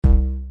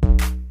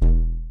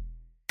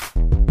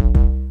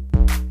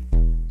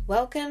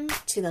Welcome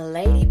to the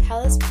Lady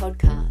Palace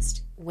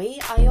podcast.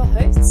 We are your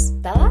hosts,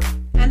 Bella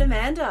and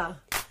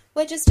Amanda.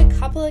 We're just a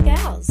couple of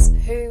gals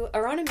who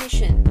are on a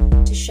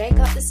mission to shake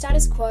up the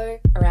status quo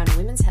around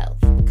women's health.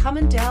 Come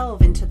and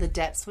delve into the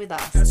depths with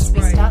us as we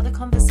start the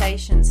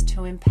conversations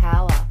to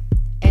empower,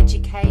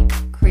 educate,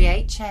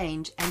 create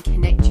change, and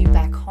connect you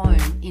back home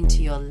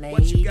into your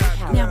lady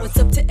power. Now it's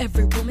up to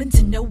every woman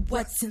to know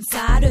what's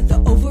inside of the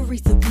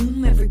ovaries, the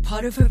womb, every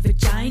part of her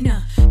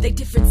vagina. They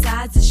different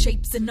sizes,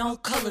 shapes, and all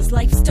colors.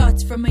 Life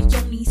starts from a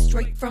yoni,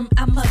 straight from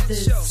our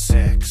mothers.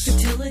 Sex,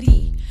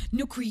 fertility,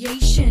 new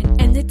creation,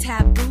 and the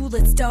taboo.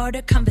 Let's start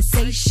a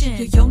conversation.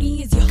 Your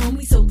yoni is your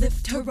homie, so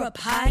lift her up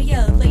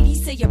higher.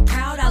 Ladies, say you're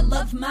proud. I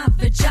love my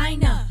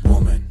vagina.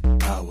 woman,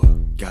 power,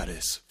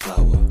 goddess,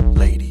 flower,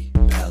 lady,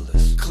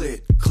 palace,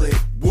 click, click,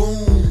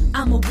 boom.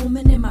 I'm a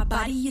woman and my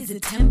body is a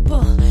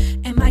temple,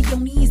 and my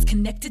yoni is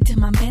connected to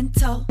my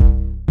mental.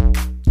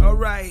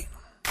 Alright,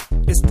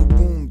 it's the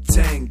Boom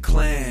Tang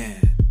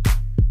Clan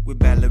with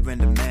Bella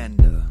and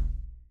Amanda.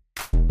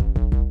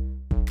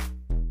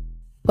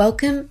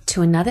 Welcome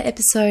to another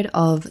episode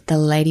of the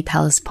Lady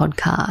Palace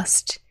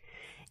podcast.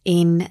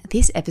 In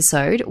this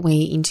episode,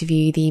 we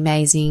interview the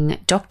amazing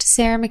Dr.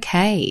 Sarah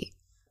McKay,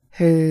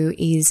 who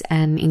is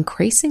an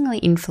increasingly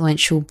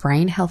influential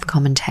brain health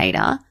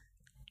commentator,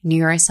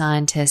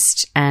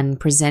 neuroscientist, and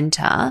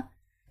presenter,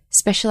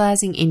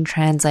 specializing in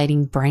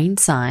translating brain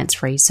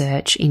science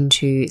research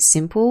into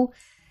simple,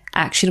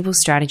 actionable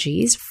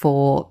strategies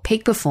for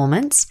peak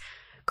performance,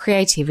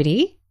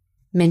 creativity,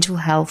 mental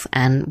health,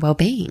 and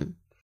well-being.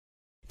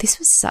 This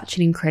was such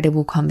an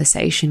incredible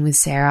conversation with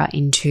Sarah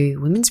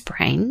into women's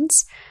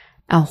brains,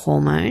 our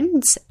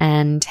hormones,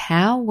 and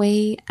how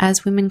we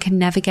as women can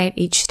navigate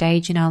each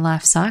stage in our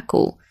life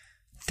cycle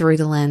through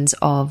the lens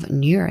of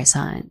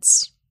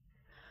neuroscience.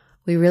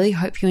 We really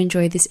hope you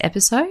enjoyed this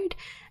episode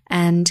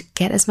and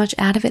get as much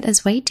out of it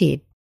as we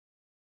did.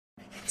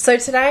 So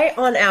today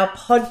on our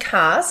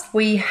podcast,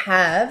 we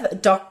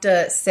have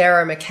Dr.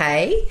 Sarah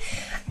McKay,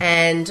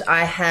 and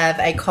I have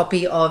a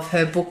copy of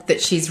her book that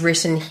she's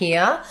written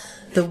here,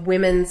 the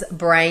Women's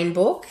Brain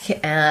Book,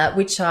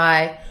 which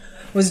I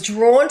was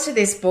drawn to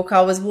this book.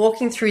 I was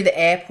walking through the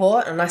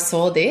airport and I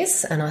saw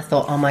this and I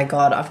thought, oh my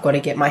God, I've got to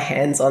get my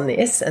hands on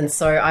this. And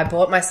so I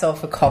bought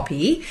myself a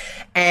copy,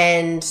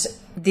 and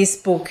this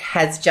book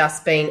has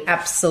just been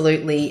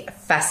absolutely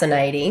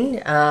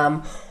fascinating.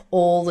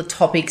 All the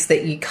topics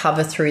that you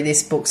cover through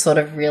this book, sort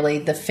of really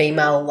the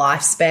female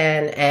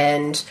lifespan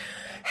and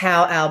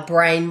how our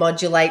brain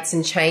modulates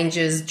and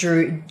changes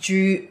during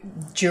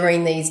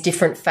these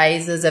different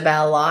phases of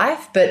our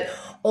life, but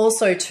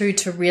also too,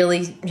 to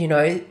really,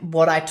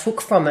 what I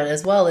took from it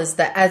as well is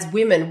that as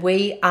women,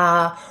 we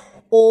are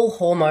all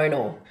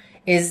hormonal,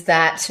 is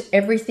that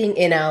everything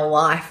in our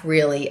life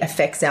really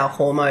affects our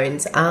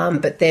hormones,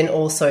 but then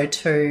also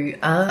to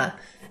our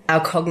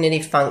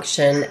cognitive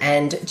function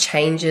and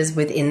changes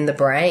within the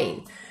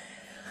brain.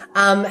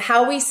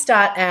 How we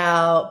start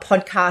our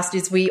podcast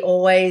is we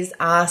always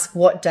ask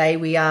what day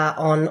we are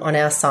on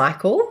our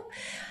cycle.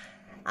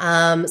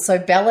 So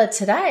Bella,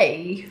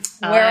 today,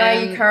 where are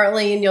you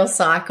currently in your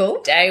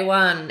cycle? Day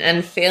one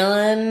and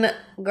feeling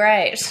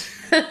great.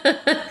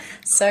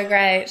 So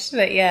great.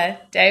 But yeah,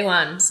 day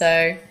one.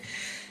 So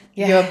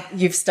yeah.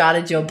 You've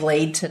started your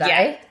bleed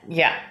today?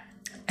 Yeah.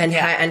 And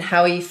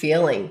how are you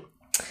feeling?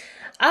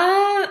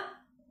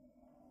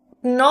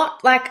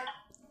 Not like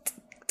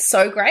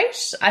so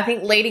great. I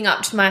think leading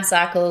up to my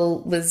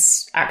cycle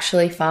was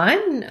actually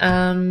fine.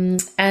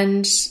 And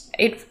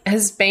it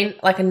has been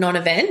like a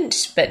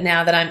non-event, but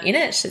now that I'm in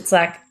it, it's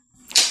like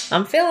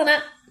I'm feeling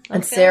it.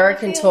 And Sarah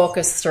can talk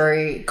us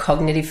through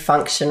cognitive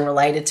function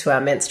related to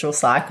our menstrual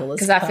cycle,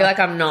 because I feel like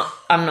I'm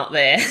not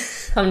there.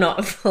 I'm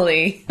not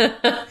fully.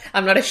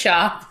 I'm not as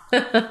sharp.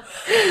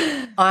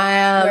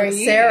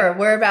 Sarah,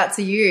 whereabouts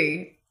are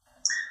you?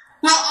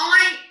 Well,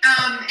 I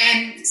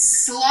am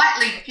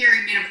slightly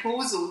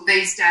perimenopausal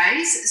these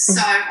days,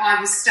 so I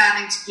was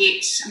starting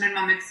to I'm in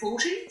my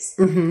mid-40s,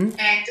 and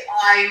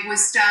I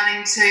was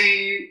starting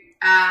to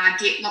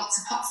get lots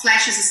of hot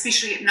flashes,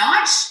 especially at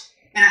night,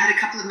 and I had a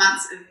couple of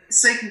months of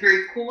sleeping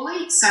very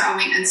poorly, so I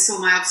went and saw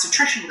my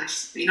obstetrician. Well,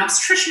 she's not an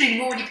obstetrician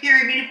anymore when you're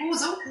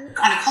perimenopausal,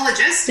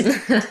 gynecologist,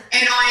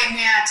 and I am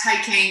now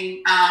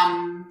taking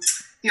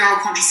the oral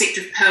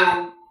contraceptive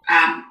pill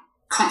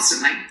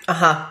constantly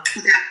without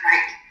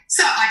break.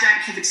 So I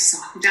don't have a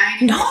cycle day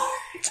anymore. No.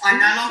 I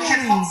no longer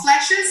have hot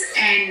flashes,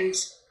 and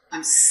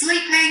I'm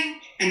sleeping,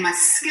 and my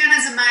skin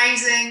is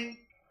amazing.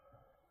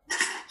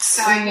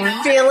 So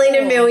feeling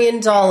 $1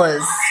 million.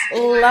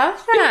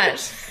 Love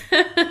that.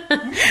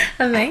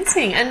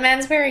 Amazing. And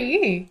Mans, where are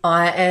you?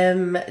 I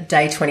am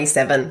day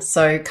 27,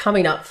 so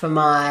coming up for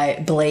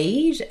my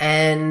bleed,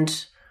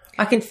 and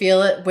I can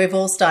feel it. We've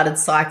all started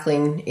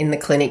cycling in the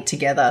clinic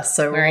together,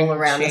 so we're all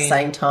around the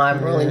same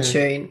time. We're all in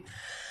tune.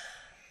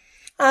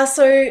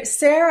 So,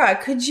 Sarah,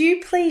 could you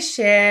please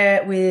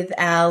share with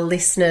our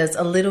listeners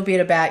a little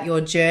bit about your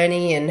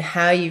journey and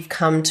how you've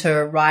come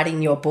to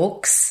writing your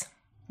books?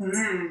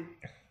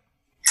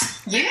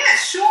 Yeah,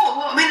 sure.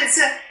 Well, I mean,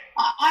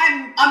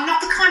 I'm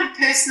not the kind of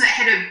person that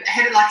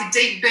had like a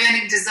deep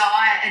burning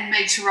desire in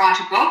me to write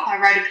a book. I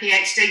wrote a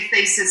PhD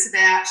thesis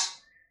about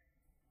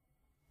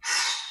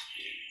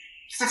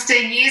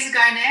 15 years ago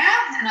now,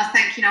 and I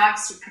think, you know, I've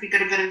still probably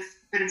got a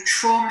bit of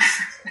trauma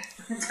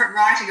from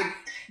writing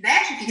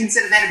that, if you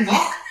consider that a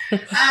book.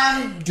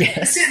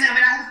 Yes. Certainly, I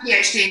mean, I have a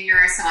PhD in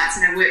neuroscience,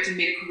 and I worked in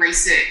medical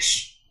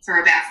research for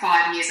about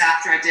 5 years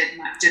after I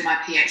did my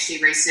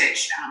PhD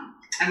research.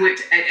 I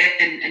worked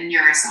in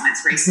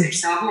neuroscience research,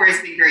 so I've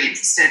always been very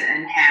interested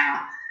in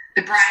how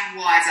the brain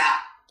wires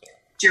up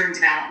during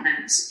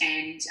development,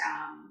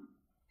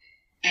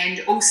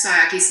 and also,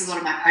 I guess, a lot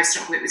of my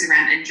postdoc work was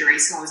around injury,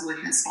 so I was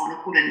working on spinal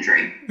cord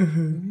injury.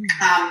 Mm-hmm.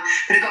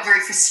 But I got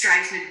very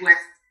frustrated with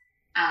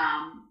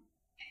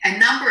a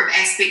number of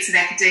aspects of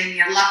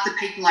academia. I love the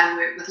people I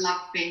work with,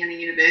 love being in a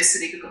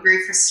university, but got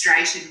very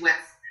frustrated with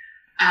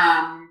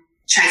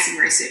chasing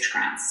research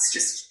grants. It's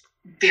just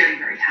very,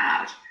 very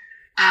hard.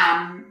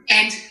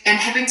 And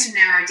having to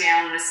narrow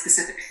down on a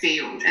specific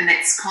field, and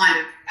that's kind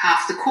of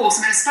half the course.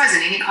 I mean, I suppose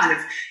in any kind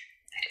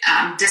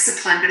of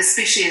discipline, but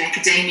especially in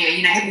academia,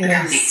 you know, you have to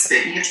become an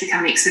expert. You have to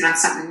become an expert on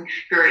something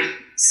very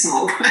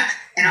small.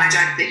 And I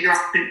joke that you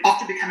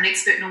often become an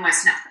expert in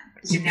almost nothing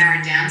because you've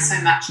narrowed down so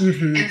much.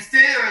 Mm-hmm. And the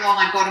further along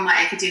I got in my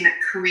academic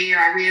career,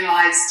 I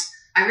realised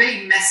I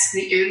really missed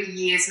the early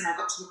years when I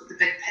got to look at the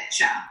big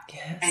picture.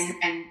 Yes.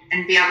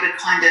 and be able to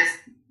kind of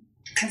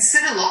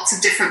consider lots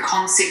of different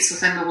concepts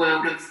within the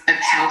world of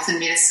health and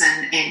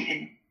medicine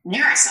and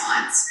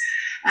neuroscience.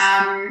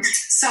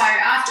 So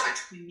after it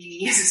took me many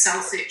years of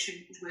soul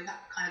searching to work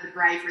up kind of the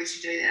bravery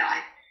to do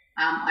that,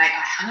 I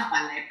hung up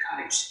my lab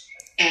coat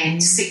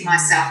and set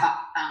myself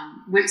up,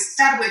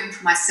 started working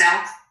for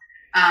myself,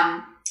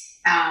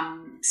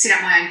 set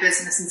up my own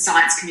business in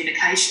science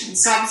communication.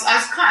 So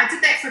I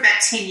did that for about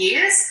 10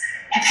 years,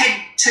 have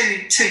had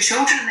two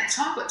children in that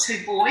time. I've got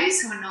 2 boys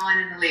who are 9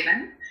 and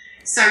 11.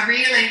 So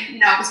really, you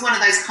know, it was one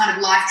of those kind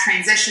of life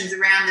transitions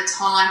around the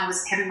time I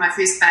was having my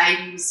first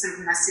baby, was sort of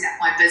when I set up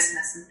my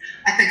business. And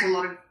I think a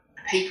lot of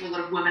people, a lot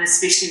of women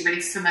especially, are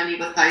really familiar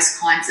with those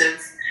kinds of,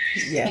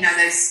 you know,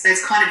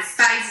 those kind of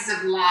phases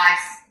of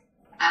life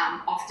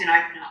often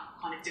open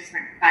up kind of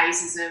different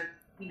phases of,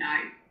 you know,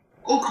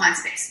 all kinds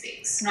of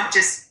aspects, not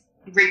just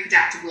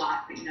reproductive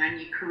life, but, you know,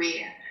 new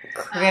career.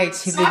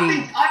 Creativity. So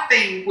I've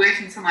been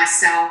working for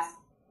myself,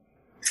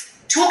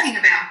 talking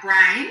about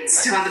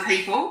brains to other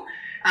people,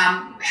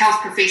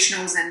 health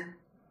professionals, and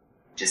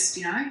just,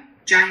 you know,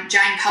 Jane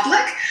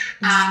public,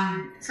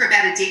 for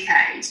about a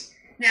decade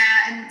now.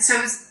 And so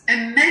it was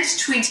in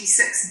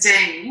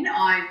mid-2016,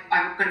 I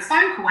got a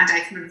phone call one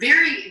day from a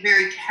very,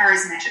 very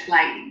charismatic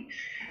lady,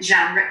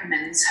 Jeanne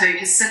Rickmans, who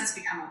has since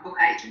become a book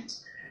agent.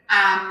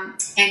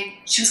 And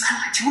she was kind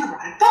of like, do you want to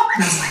write a book?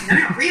 And I was like, no,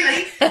 not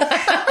really.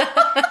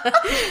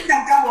 No,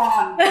 go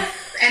on.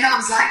 And I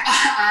was like,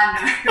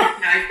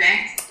 no,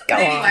 thanks.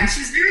 Anyway,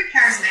 she was very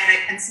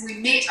charismatic, and so we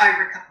met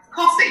over a cup of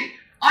coffee.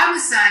 I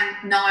was saying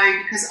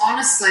no because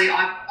honestly,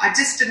 I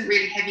just didn't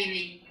really have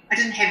I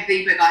didn't have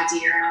the big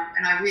idea,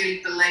 and I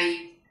really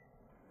believe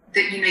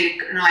that you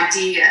need an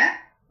idea.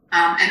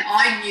 And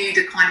I knew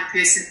the kind of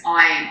person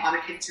I am, I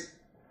would have to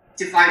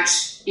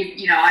devote,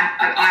 you know,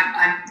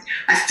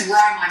 I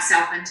throw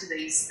myself into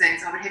these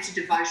things. I would have to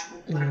devote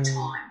a lot of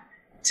time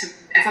to,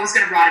 if I was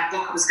going to write a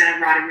book, I was going to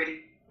write a really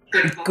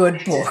good book.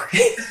 Good book. To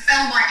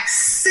fulfill my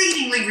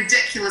exceedingly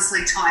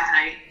ridiculously type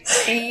A.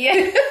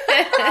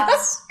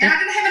 Yes. And I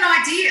didn't have an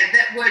idea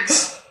that would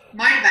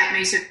motivate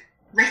me to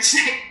reach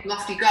that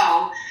lofty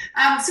goal.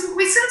 So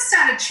we sort of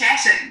started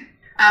chatting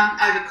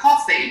over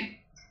coffee,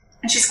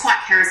 and she's quite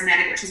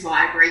charismatic, which is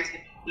why I agreed to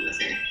have coffee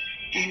with her.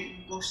 And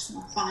lost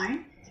my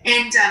phone.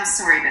 And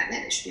sorry about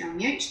that, it should be on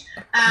mute.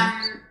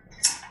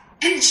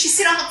 And she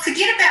said, oh, look,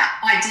 forget about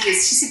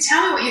ideas. She said,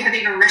 tell me what you have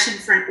ever written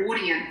for an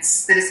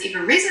audience that has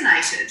ever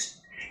resonated.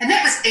 And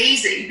that was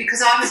easy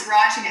because I was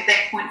writing at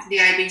that point for the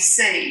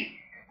ABC,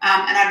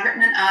 and I'd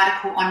written an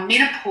article on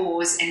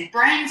menopause and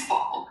brain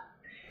fog.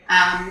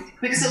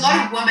 Because a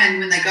lot of women,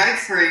 when they go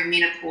through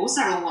menopause,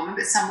 not all women,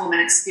 but some women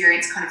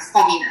experience kind of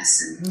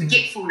fogginess and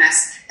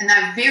forgetfulness, and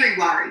they're very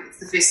worried it's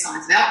the first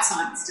signs of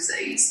Alzheimer's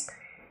disease.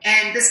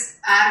 And this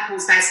article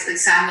is basically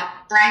saying, look,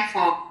 brain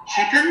fog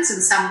happens in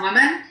some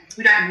women.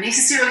 We don't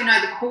necessarily know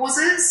the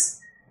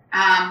causes,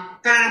 but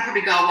it'll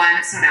probably go away and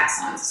it's not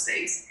Alzheimer's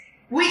disease.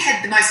 We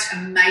had the most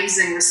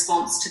amazing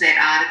response to that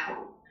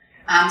article.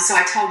 So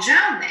I told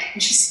Jeanne that,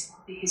 and she said,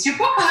 here's your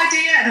book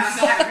idea. And I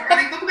was like, I'm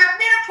writing a book about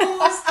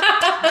menopause.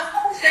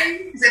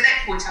 Because at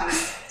that point I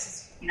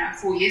was,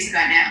 4 years ago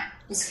now,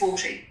 I was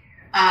 40.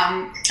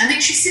 And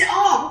then she said,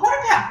 oh, well,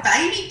 what about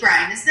baby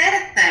brain? Is that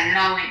a thing? And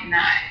I went,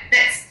 no,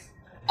 that's...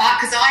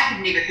 Because I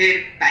had never heard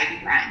of baby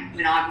brain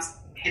when I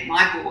had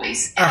my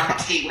boys, and I'm a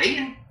Kiwi,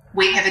 and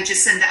we have a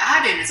Jacinda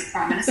Ardern as a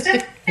Prime Minister,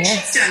 and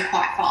she's doing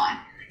quite fine.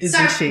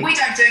 Isn't she? We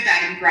don't do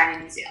baby brain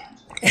in New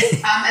Zealand.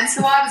 And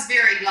so I was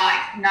very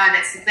like, no,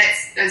 that's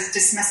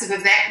dismissive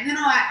of that. And then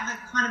I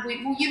kind of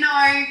went, well,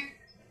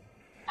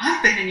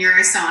 I've been a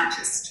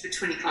neuroscientist for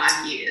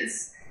 25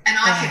 years, and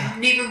I had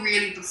never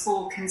really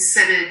before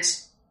considered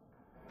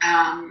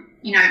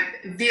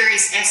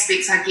various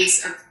aspects, I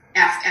guess, of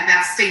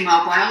our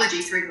female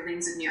biology through the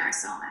lens of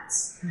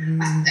neuroscience.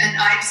 And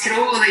I just had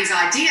all of these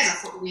ideas. I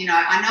thought,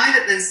 I know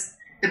that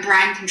the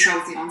brain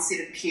controls the onset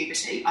of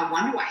puberty. I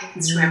wonder what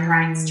happens to our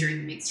brains during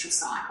the menstrual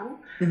cycle.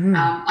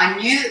 I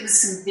knew that there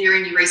was some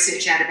very new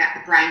research out about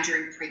the brain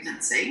during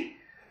pregnancy.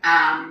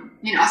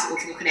 I thought we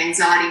could look at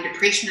anxiety and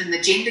depression and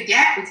the gender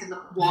gap. We could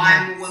look at why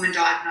are more women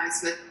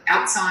diagnosed with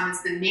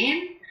Alzheimer's than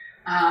men.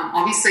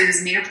 Obviously,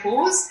 there's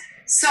menopause.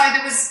 So I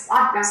was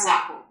like,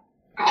 well,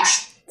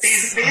 gosh,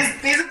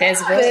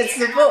 there's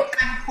a book.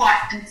 I'm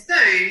quite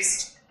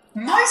enthused,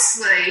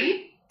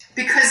 mostly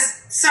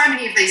because so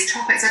many of these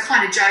topics, I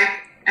kind of joke,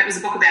 it was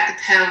a book about the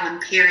pill and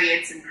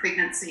periods and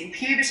pregnancy and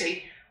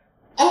puberty.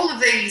 All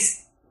of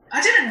these, I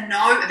didn't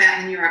know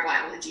about the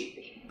neurobiology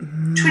then.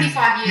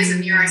 25 years of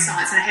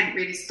neuroscience, and I hadn't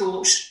really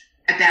thought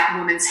about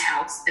women's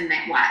health in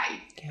that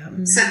way. Yeah.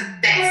 So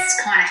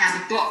that's kind of how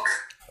the book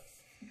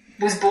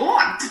was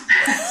born.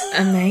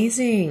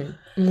 Amazing.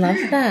 Love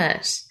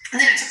that.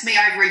 And then it took me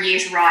over a year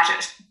to write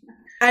it.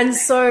 And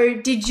so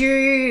did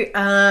you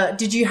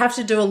have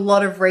to do a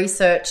lot of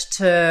research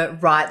to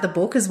write the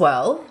book as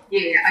well?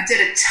 Yeah, I did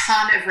a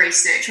ton of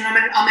research. And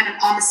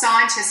I'm a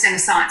scientist and a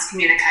science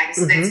communicator,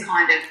 so that's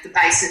kind of the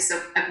basis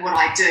of what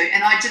I do.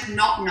 And I did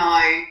not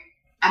know,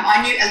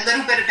 I knew a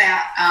little bit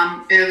about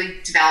early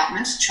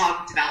development,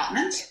 childhood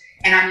development,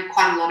 and I knew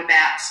quite a lot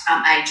about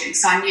aging.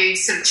 So I knew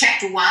sort of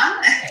chapter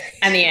 1.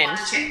 And the end.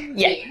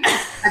 Yeah.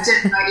 I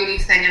didn't know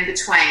anything in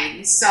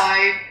between. So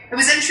it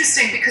was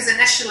interesting because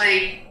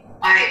initially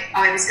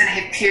I was going to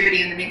have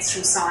puberty and the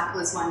menstrual cycle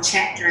as one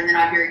chapter, and then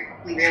I very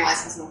quickly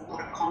realised there's a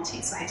lot of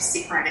content, so I had to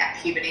separate out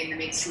puberty and the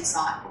menstrual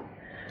cycle.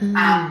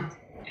 And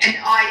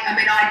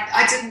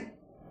I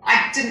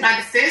didn't know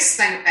the first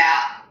thing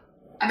about.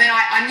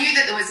 I knew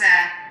that there was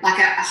a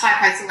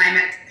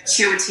hypothalamic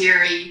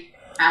pituitary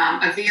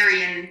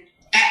ovarian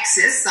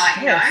axis,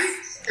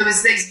 there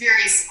was these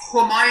various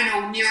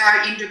hormonal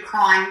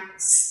neuroendocrine,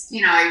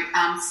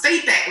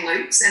 feedback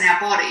loops in our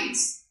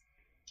bodies.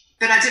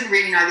 But I didn't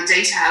really know the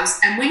details.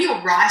 And when you're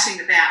writing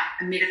about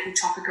a medical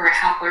topic or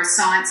a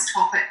science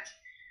topic,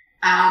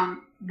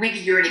 whether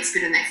you're an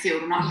expert in that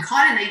field or not, you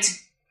kind of need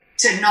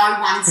to know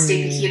one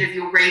step ahead of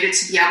your reader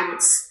to be able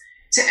to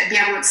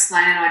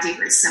explain an idea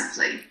very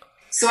simply.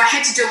 So I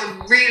had to do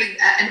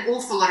an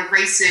awful lot of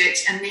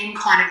research and then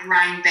kind of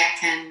rein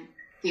back in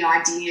the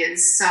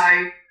ideas. So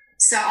I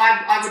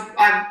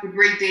would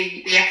read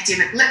the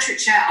academic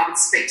literature. I would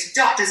speak to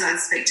doctors. I would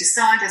speak to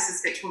scientists. I would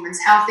speak to women's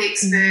health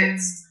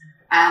experts.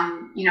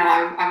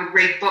 I would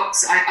read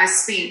books. I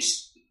spent,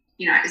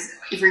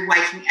 every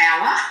waking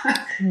hour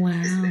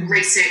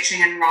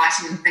researching and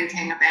writing and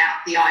thinking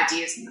about the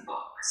ideas in the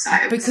book. So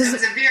it was a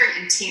very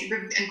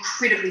intense,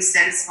 incredibly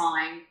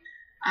satisfying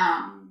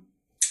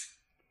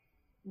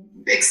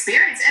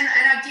experience. And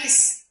I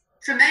guess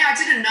for me, I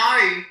didn't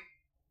know,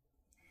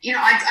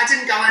 I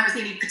didn't go in with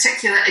any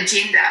particular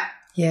agenda,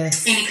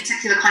 any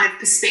particular kind of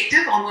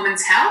perspective on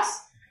women's health.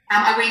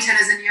 I went in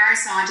as a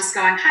neuroscientist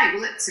going, hey,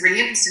 well, it's really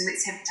interesting.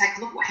 Let's take a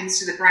look at what happens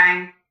to the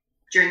brain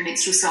during the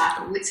menstrual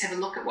cycle. Let's have a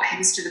look at what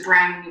happens to the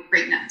brain when you're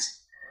pregnant.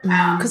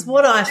 Because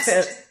what I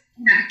found...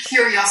 the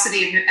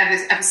curiosity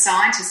of a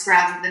scientist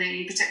rather than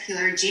any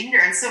particular agenda.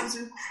 And so it was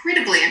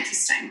incredibly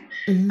interesting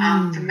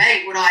for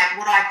me, what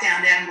I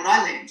found out and what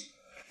I learned.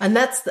 And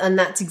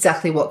that's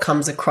exactly what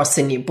comes across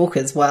in your book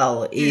as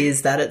well,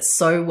 is that it's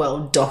so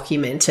well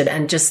documented,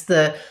 and just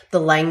the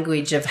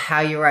language of how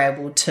you're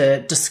able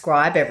to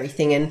describe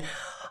everything. And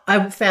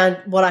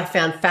what I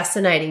found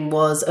fascinating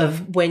was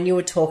of when you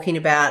were talking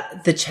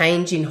about the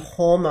change in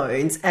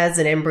hormones as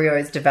an embryo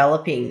is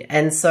developing.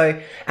 And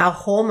so our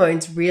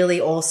hormones really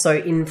also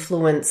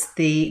influence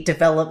the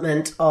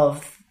development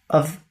of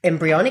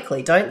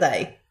embryonically, don't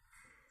they?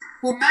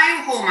 Well,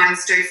 male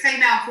hormones do,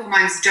 female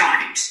hormones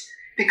don't.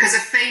 Because a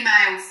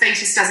female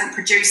fetus doesn't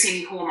produce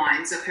any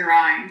hormones of her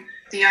own.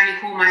 The only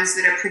hormones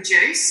that are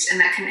produced and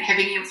that can have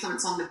any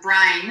influence on the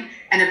brain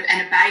and a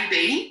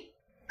baby,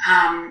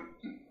 the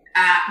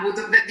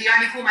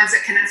only hormones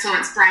that can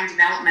influence brain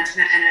development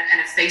in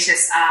a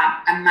fetus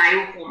are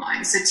male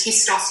hormones. So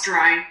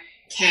testosterone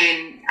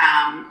can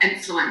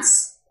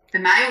influence the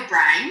male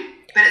brain,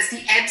 but it's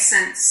the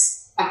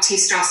absence of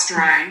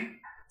testosterone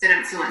that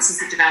influences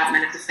the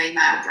development of the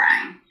female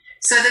brain.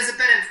 So there's a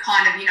bit of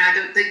kind of,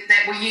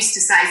 that we used to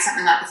say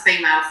something like the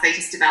female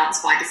fetus develops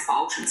by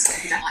default, and so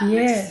we don't like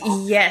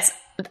default. Yes.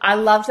 I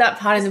loved that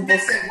part of the book.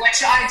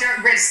 Which I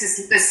don't read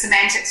the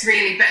semantics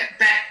really, but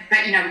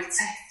we could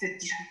say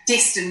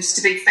destined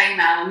to be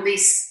female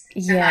unless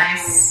the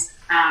male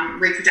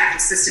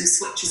reproductive system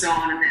switches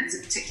on, and there's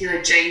a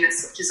particular gene that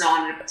switches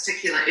on at a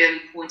particular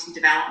early point in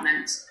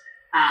development,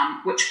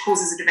 which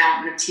causes the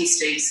development of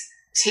testes.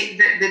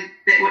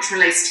 Which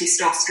release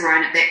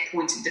testosterone at that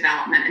point in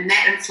development, and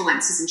that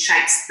influences and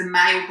shapes the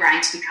male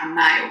brain to become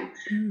male.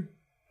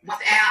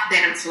 Without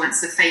that influence,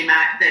 the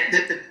female,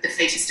 the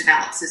fetus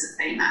develops as a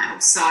female.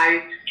 So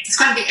it's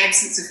kind of the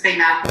absence of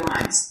female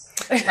hormones.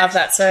 I love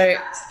that. So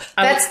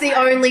that's the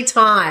only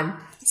time.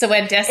 So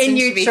we're destined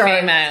to be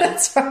female.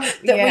 That's right.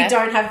 That we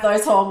don't have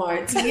those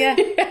hormones. Yeah.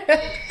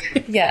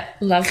 Yeah,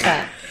 love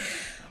that.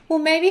 Well,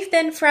 maybe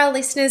then for our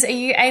listeners, are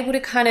you able to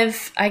kind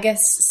of, I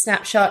guess,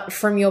 snapshot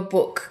from your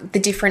book the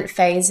different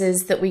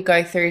phases that we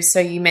go through?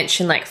 So you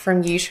mentioned like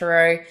from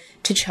utero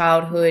to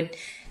childhood,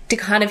 to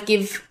kind of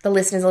give the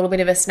listeners a little bit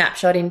of a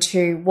snapshot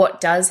into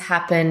what does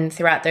happen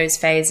throughout those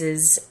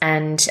phases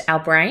and our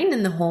brain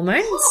and the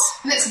hormones.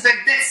 That's the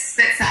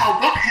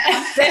whole book.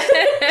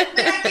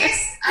 But I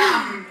guess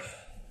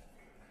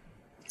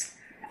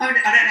I don't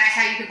know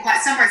how you can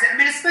quite summarise it. I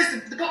mean, I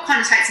suppose the book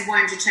kind of takes a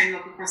longitudinal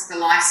look across the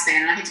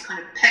lifespan, and I had to kind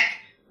of pick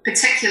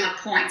particular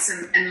points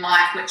in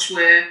life which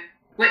were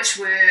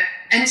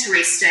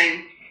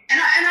interesting.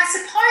 And I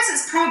suppose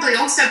it's probably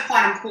also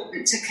quite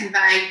important to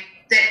convey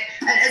that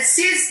it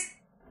says,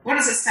 what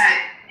does it say?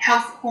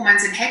 Health,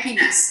 hormones, and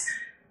happiness.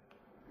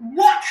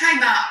 What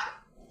came up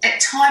at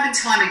time and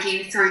time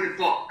again through the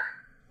book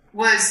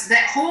was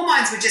that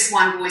hormones were just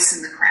one voice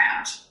in the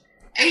crowd.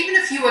 Even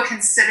if you were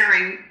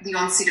considering the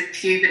onset of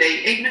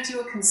puberty, even if you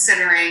were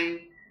considering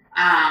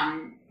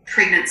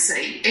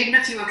pregnancy, even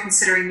if you were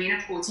considering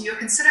menopause, you were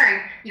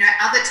considering,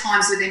 other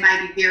times where there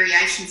may be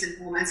variations in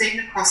hormones,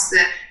 even across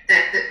the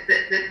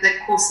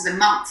course of the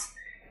month.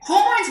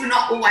 Hormones were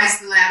not always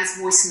the loudest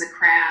voice in the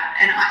crowd.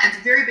 And at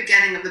the very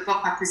beginning of the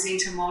book, I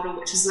present a model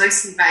which is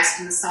loosely based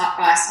on the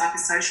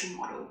biopsychosocial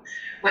model,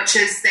 which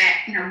is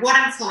that, what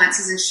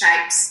influences and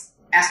shapes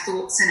our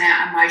thoughts and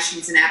our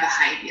emotions and our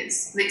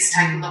behaviours. Let's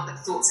take a look at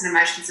thoughts and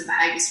emotions and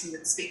behaviours from the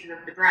perspective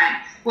of the brain.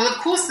 Well, of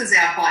course, there's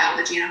our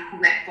biology, and I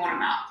call that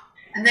bottom up.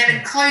 And that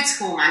includes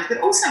hormones, but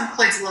also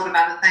includes a lot of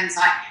other things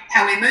like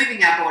how we're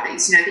moving our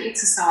bodies, the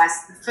exercise,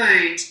 the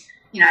food,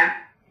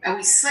 are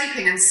we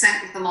sleeping in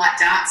sync with the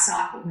light-dark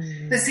cycle?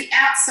 There's the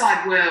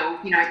outside world,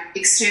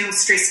 external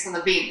stressful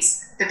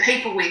events, the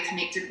people we're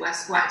connected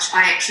with, which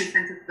I actually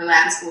think is the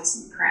loudest voice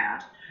in the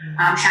crowd.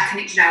 How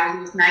connected are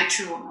we with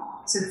nature or not?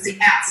 So there's the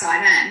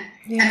outside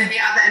in. And then the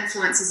other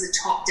influences are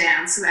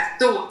top-down, so our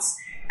thoughts,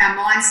 our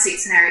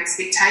mindsets and our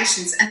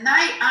expectations, and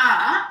they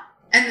are,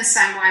 in the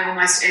same way,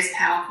 almost as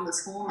powerful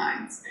as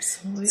hormones.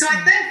 Absolutely. So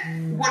I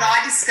think what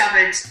I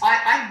discovered,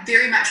 I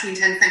very much went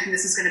in thinking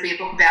this is going to be a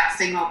book about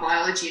female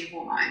biology and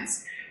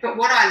hormones. But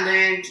what I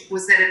learned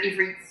was that at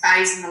every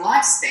phase in the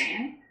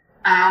lifespan,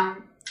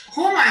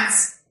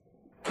 hormones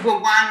were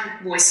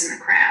one voice in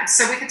the crowd.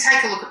 So we could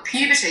take a look at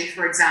puberty,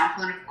 for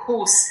example, and of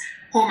course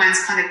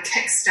hormones kind of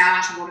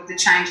kickstart a lot of the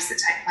changes that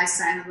take place,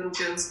 say, in a little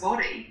girl's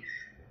body.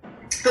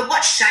 But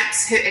what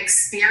shapes her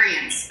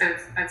experience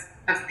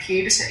of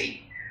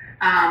puberty?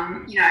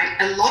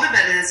 A lot of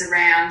it is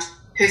around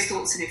her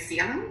thoughts and her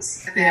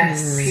feelings about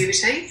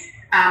puberty,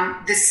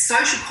 the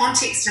social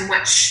context in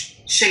which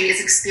she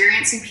is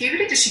experiencing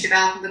puberty. Does she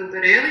develop a little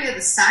bit earlier,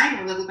 the same,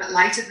 or a little bit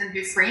later than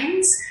her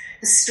friends?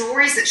 The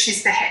stories that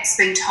she's perhaps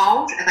been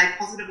told, are they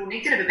positive or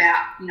negative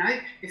about,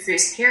 her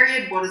first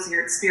period? What is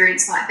her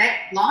experience like that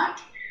like?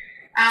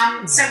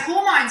 So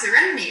hormones are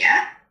in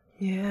there.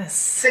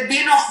 Yes. But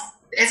they're not,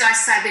 as I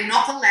say, they're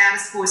not the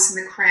loudest voice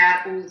in the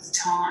crowd all the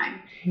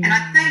time. And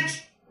I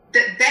think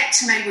that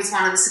to me was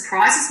one of the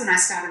surprises when I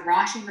started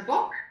writing the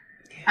book.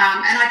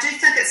 And I do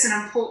think it's an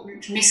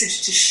important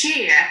message to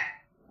share,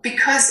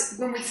 because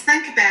when we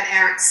think about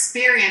our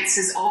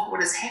experiences of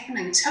what is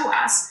happening to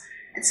us,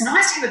 it's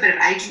nice to have a bit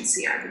of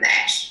agency over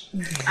that.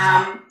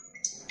 And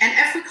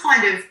if we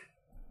kind of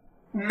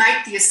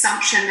make the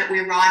assumption that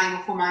we're riding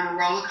a hormonal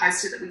roller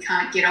coaster that we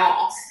can't get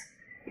off,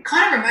 it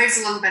kind of removes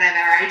a little bit of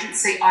our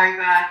agency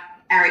over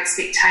our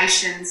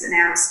expectations and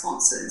our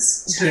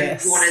responses to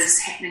what is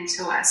happening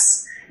to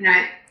us.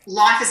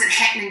 Life isn't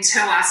happening to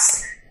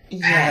us.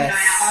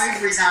 Our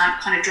ovaries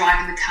aren't kind of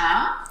driving the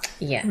car.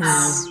 Yes.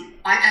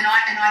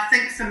 I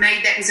think for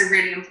me that was a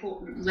really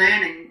important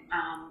learning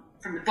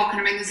from the book. And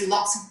I mean, there's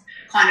lots of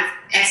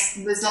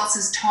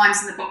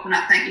times in the book when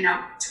I think,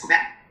 talk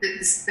about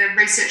the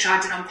research I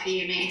did on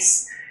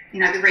PMS,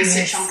 the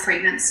research on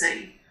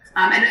pregnancy,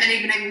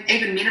 and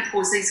even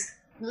menopause. These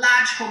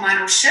large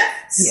hormonal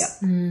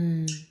shifts.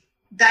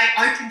 They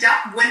opened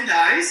up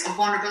windows of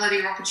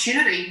vulnerability or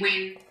opportunity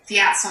when the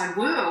outside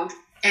world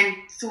and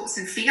thoughts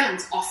and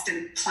feelings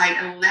often played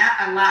a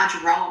larger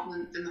role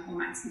than the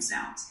hormones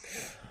themselves.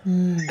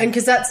 And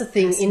because that's the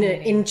thing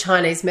in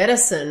Chinese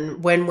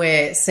medicine, when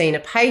we're seeing a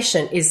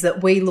patient, is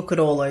that we look at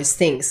all those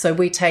things. So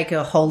we take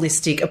a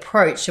holistic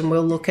approach, and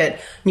we'll look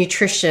at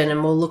nutrition,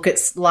 and we'll look at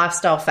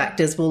lifestyle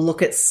factors, we'll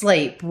look at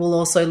sleep, we'll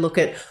also look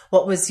at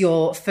what was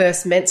your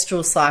first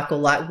menstrual cycle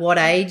like, what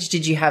age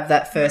did you have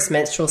that first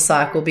menstrual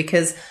cycle,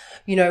 because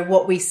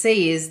what we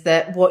see is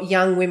that what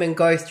young women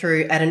go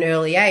through at an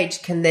early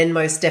age can then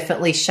most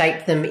definitely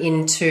shape them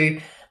into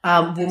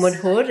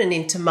womanhood and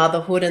into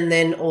motherhood, and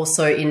then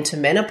also into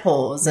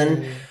menopause.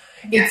 And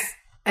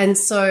and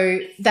so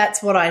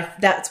that's what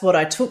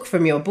I took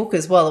from your book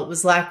as well. It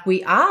was like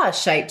we are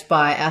shaped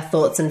by our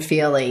thoughts and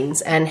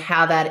feelings, and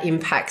how that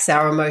impacts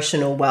our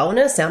emotional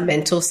wellness, our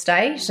mental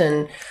state.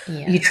 And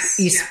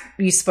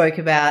you spoke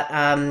about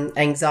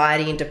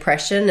anxiety and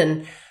depression,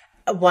 and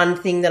one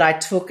thing that I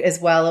took as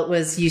well, it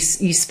was you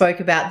spoke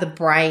about the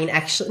brain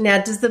actually.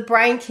 Now, does the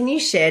brain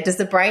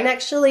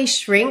actually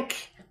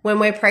shrink when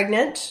we're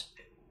pregnant?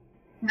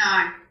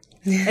 No.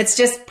 It's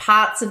just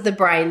parts of the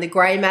brain, the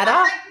grey matter.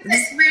 I think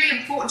it's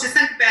really important to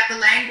think about the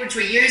language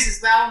we use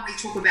as well when we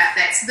talk about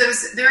that. So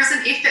there is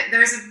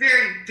a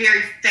very,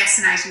 very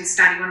fascinating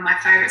study, one of my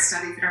favourite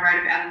studies that I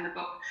wrote about in the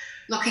book,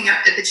 looking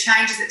at the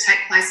changes that take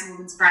place in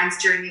women's brains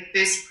during their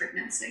first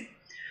pregnancy.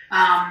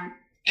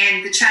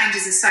 And the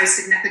changes are so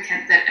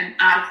significant that an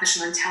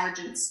artificial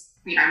intelligence,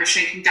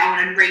 machine can go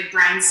in and read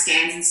brain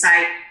scans and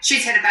say,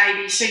 she's had a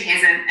baby, she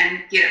hasn't,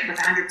 and get it with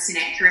 100%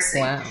 accuracy.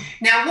 Wow.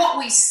 Now, what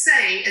we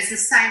see is the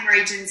same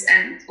regions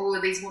in all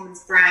of these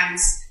women's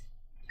brains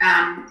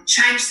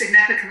change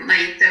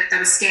significantly. That they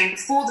were scanned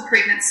before the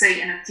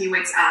pregnancy and a few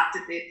weeks after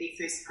their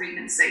first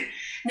pregnancy.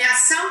 Now,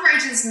 some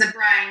regions in the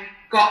brain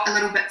got a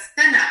little bit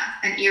thinner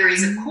in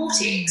areas of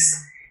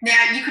cortex.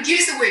 Now, you could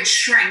use the word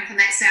shrink, and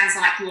that sounds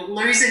like you're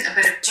losing a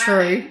bit of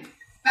brain. True.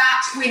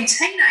 But when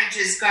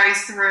teenagers go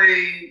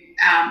through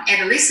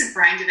adolescent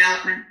brain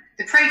development,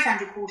 the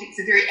prefrontal cortex,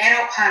 a very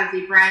adult part of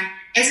their brain,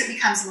 as it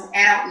becomes more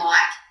adult-like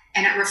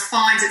and it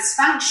refines its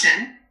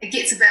function, it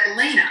gets a bit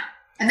leaner.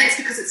 And that's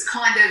because it's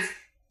kind of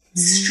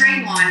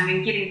streamlining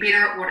and getting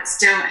better at what it's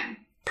doing.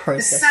 The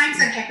same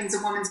thing happens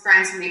in women's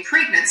brains when they're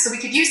pregnant. So we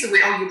could use the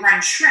word, your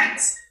brain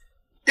shrinks.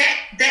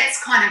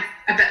 That's kind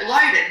of a bit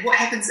loaded. What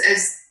happens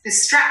is the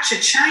structure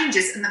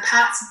changes and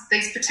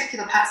these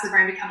particular parts of the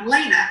brain become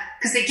leaner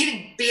because they're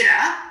getting better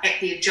at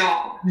their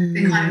job.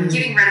 They're kind of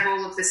getting rid of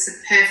all of the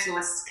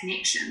superfluous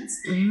connections.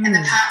 And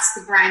the parts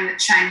of the brain that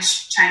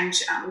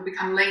change or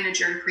become leaner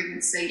during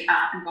pregnancy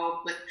are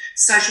involved with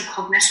social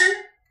cognition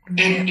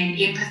and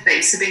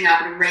empathy, so being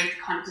able to read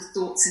kind of the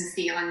thoughts and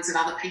feelings of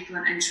other people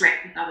and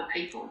interact with other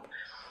people.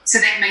 So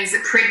that means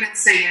that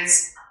pregnancy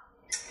is,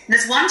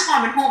 there's one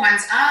time when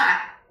hormones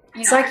are,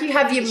 it's like you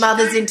have your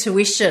mother's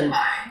intuition.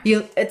 I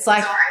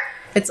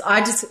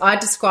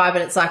describe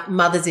it, it's like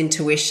mother's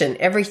intuition.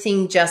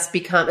 Everything just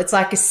it's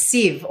like a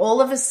sieve.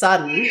 All of a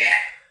sudden,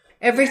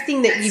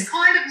 everything that it's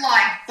kind of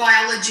like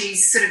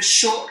biology's sort of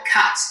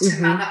shortcut to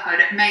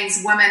motherhood. It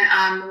means women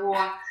are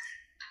more,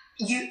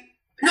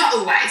 not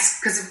always,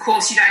 because of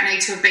course you don't need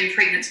to have been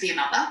pregnant to be a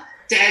mother.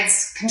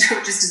 Dads can do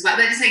it just as well.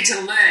 They just need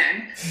to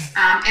learn.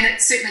 And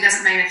it certainly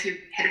doesn't mean if you've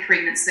had a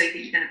pregnancy that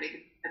you're going to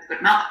be a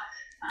good mother.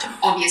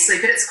 Obviously,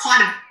 but it's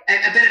kind of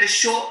a bit of a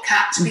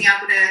shortcut to being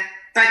able to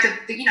both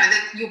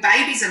your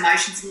baby's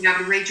emotions and being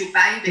able to read your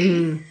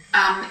baby,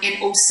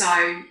 and also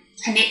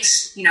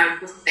connect,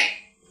 with that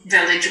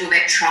village or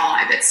that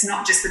tribe. It's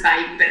not just the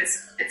baby, but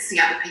it's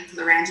the other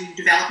people around you. You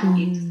develop more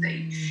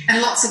empathy,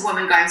 and lots of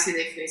women going through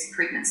their first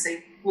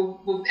pregnancy will,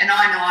 and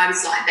I know I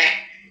was like that.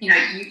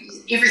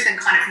 Everything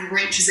kind of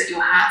wrenches at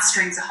your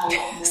heartstrings a whole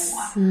lot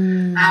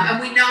more, and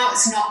we know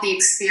it's not the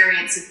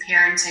experience of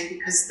parenting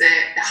because the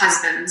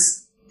husbands.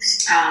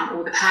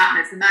 Or the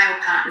partners, the male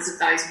partners of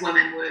those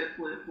women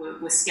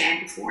were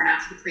scanned before and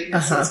after the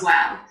pregnancy as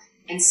well.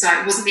 And so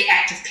it wasn't the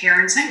act of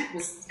parenting, it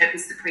was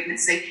the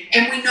pregnancy.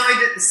 And we know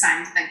that the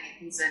same thing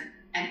happens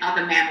in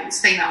other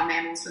mammals, female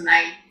mammals, when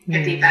they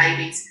have their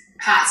babies.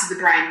 Parts of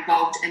the brain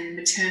involved in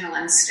maternal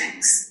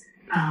instincts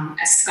are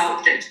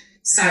sculpted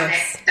so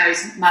that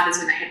those mothers,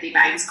 when they have their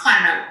babies,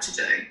 kind of know what to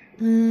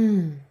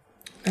do.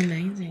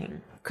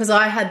 Amazing. Because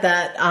I had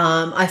that,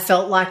 I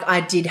felt like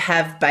I did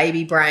have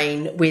baby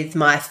brain with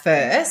my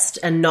first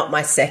and not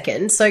my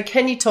second. So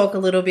can you talk a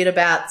little bit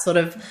about sort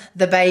of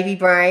the baby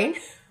brain?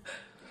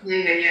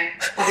 Yeah.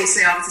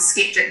 Obviously, I was a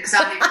skeptic because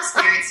I've never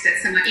experienced it.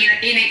 So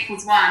N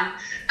equals 1.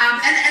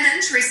 And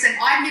interesting,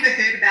 I'd never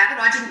heard about it.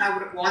 I didn't know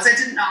what it was. I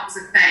didn't know it was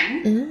a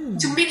thing.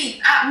 Until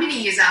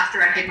many years after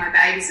I'd had my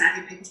babies and I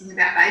heard people talking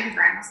about baby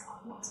brain. I was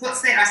like,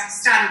 what's that? I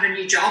started a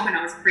new job when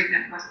I was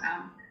pregnant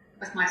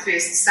with my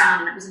first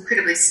son, and it was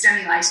incredibly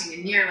stimulating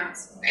and new, and it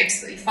was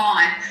absolutely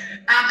fine.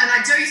 And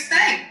I do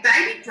think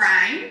baby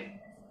brain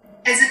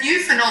is a new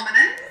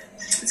phenomenon.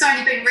 It's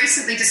only been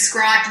recently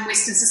described in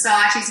Western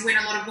societies when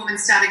a lot of women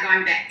started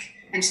going back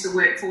into the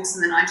workforce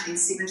in the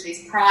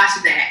 1970s. Prior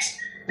to that,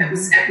 it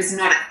was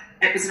not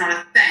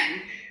a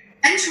thing.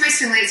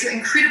 Interestingly, it's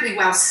incredibly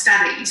well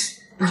studied.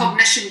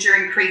 Cognition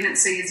during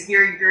pregnancy is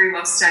very, very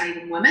well studied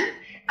in women,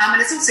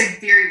 and it's also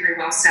very, very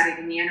well studied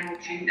in the animal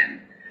kingdom.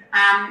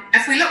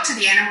 If we look to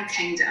the animal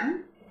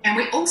kingdom, and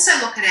we also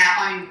look at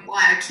our own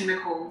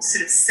biochemical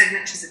sort of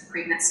signatures of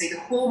pregnancy, the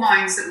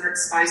hormones that we're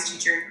exposed to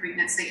during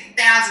pregnancy,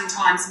 1,000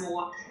 times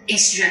more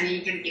estrogen than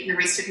you're going to get in the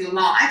rest of your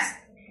life.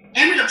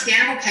 And we look to the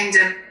animal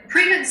kingdom,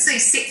 pregnancy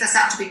sets us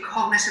up to be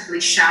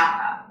cognitively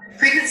sharper.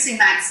 Pregnancy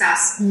makes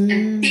us,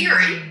 in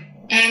theory,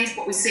 and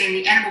what we see in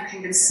the animal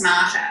kingdom,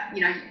 smarter.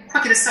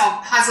 Quicker to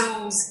solve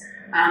puzzles,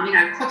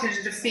 quicker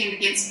to defend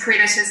against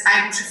predators,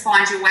 able to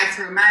find your way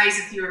through a maze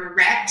if you're a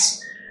rat.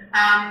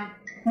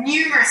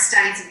 Numerous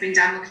studies have been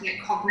done looking at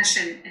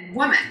cognition in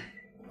women.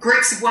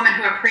 Groups of women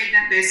who are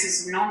pregnant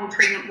versus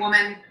non-pregnant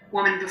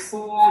women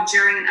before,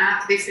 during and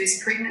after their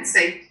first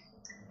pregnancy.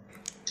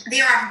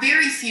 There are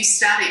very few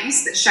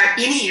studies that show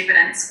any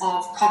evidence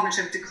of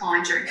cognitive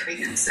decline during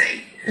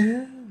pregnancy.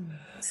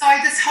 So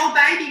this whole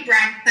baby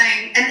brain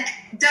thing and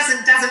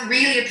doesn't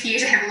really appear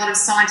to have a lot of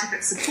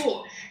scientific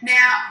support.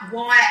 Now,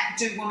 why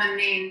do women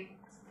then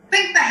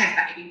think they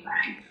have baby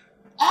brain?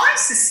 I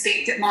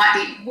suspect it might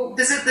be, well,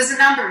 there's a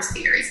number of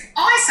theories.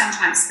 I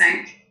sometimes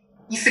think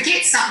you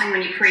forget something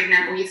when you're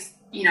pregnant or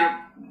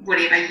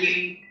whatever,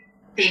 you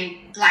then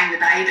blame the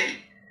baby.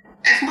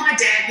 If my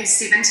dad, who's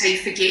 70,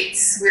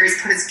 forgets where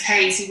he's put his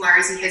keys, he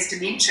worries he has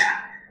dementia.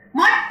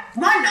 My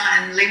 9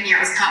 and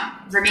 11-year-olds can't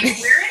remember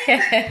where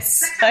anything. Yes,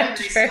 They can't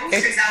so remember their school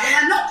shoes are. Well,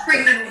 I'm not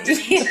pregnant or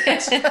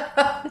demented.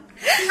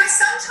 I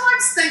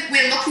sometimes think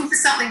we're looking for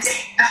something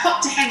a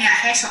hook to hang our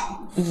hat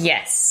on.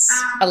 Yes,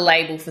 a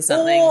label for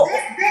something.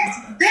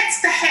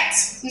 That's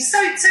perhaps so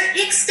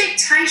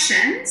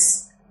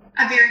expectations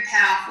are very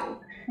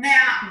powerful.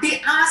 Now, there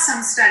are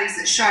some studies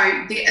that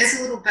show there is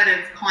a little bit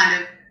of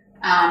kind of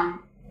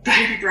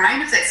baby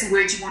brain, if that's the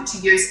word you want to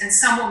use, in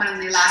some women in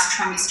their last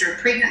trimester of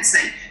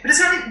pregnancy. But it's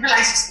not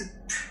related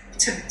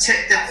to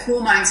the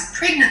hormones of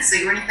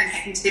pregnancy or anything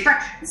happening to their brain.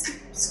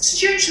 It's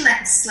huge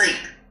lack of sleep.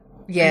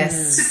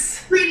 Yes. So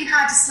it's really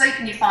hard to sleep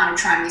in your final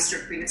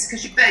trimester of pregnancy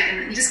because you're big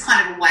and you're just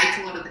kind of awake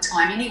a lot of the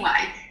time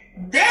anyway.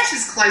 That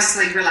is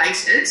closely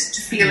related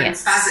to feeling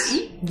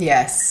fuzzy.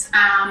 Yes.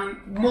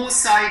 More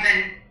so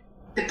than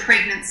the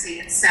pregnancy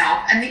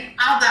itself. And the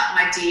other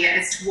idea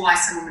as to why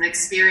some women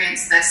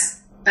experience this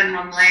in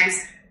on the lab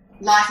is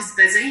life is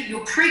busy.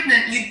 You're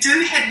pregnant.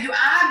 You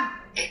are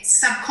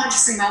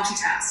subconsciously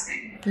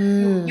multitasking.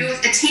 Your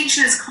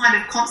attention is kind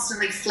of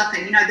constantly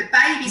flipping. The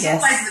baby's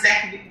always in the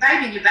back of your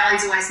baby, and your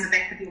belly's always in the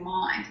back of your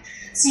mind.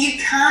 So you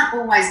can't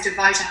always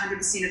devote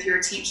 100% of your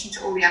attention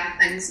to all the other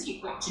things that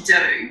you've got to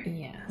do.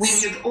 Yes. When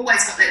you've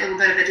always got that little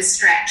bit of a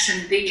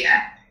distraction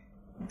there.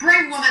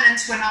 Bring women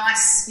into a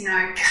nice,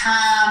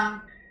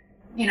 calm,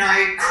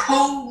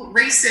 cool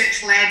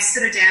research lab,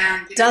 sit her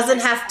down. Doesn't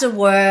have to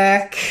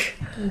work.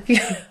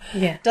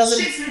 Yeah.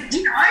 Doesn't.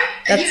 You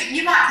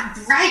might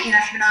be great,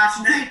 have an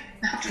afternoon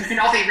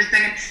of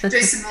everything and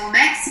do some little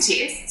maths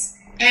tests,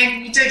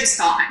 and you do just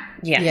fine.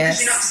 Yeah. Yes.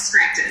 Because you're not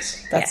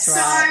distracted. That's So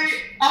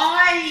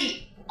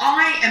right.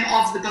 I am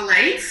of the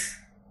belief,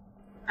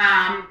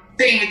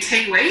 being a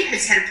Kiwi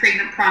who's had a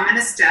pregnant Prime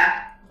Minister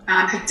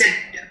who did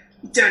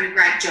doing a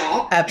great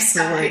job.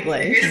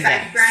 Absolutely.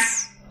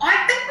 Yes.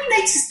 I think we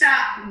need to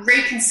start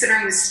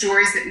reconsidering the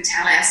stories that we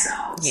tell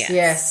ourselves.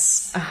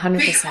 Yes. 100%.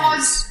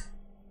 Because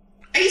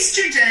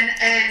estrogen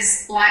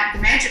is like the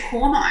magic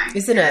hormone.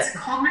 Isn't it? It's a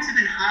cognitive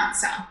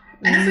enhancer.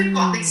 And if we've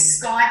got these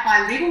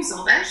sky-high levels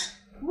of it,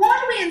 why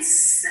do we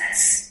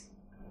insist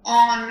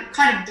on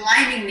kind of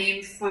blaming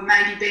them for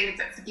maybe being a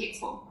bit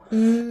forgetful?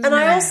 And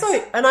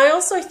I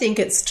also think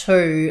it's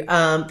too,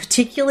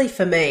 particularly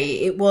for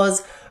me, it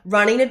was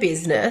running a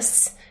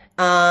business.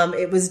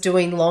 It was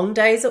doing long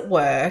days at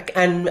work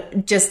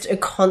and just a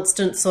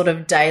constant sort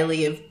of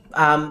daily of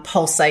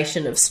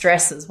pulsation of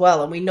stress as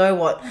well. And we know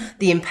what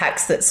the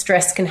impacts that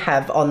stress can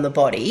have on the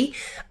body.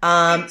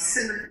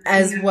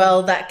 As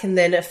well, that can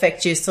then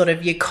affect your sort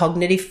of your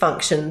cognitive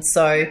function.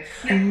 So,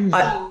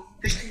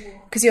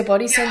 because your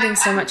body's sending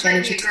so much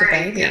energy to the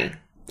baby.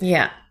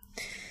 Yeah.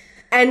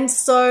 And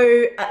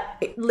so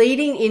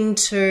leading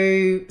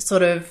into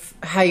sort of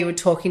how you were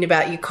talking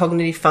about your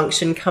cognitive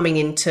function coming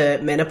into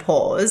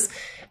menopause,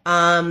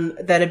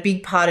 that a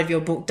big part of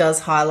your book does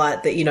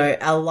highlight that,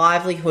 our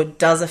livelihood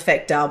does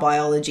affect our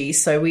biology.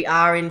 So we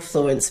are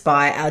influenced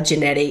by our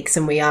genetics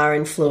and we are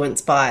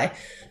influenced by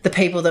the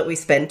people that we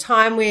spend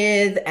time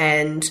with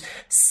and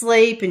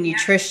sleep and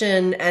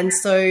nutrition. And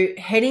so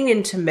heading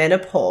into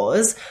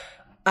menopause,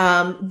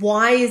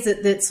 why is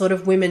it that sort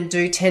of women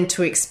do tend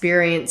to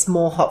experience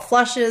more hot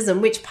flushes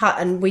and which part,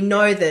 and we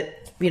know that,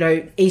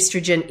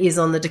 estrogen is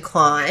on the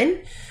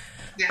decline,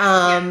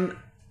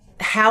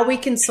 how we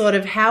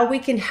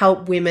can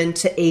help women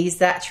to ease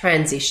that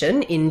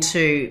transition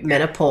into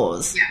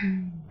menopause. Yeah.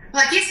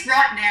 Well, I guess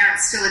right now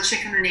it's still a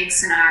chicken and egg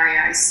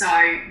scenario. So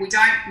we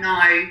don't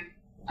know.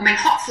 I mean,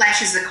 hot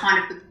flashes are kind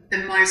of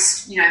the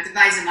most, the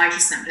vasomotor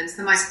symptoms,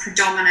 the most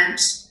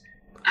predominant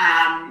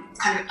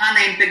kind of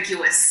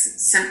unambiguous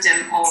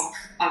symptom of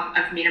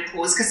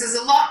menopause, because there's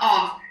a lot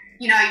of,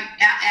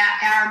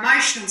 our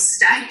emotional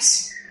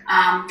state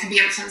can be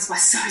influenced by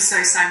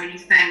so many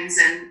things,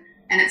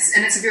 and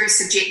it's a very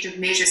subjective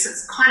measure, so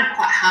it's kind of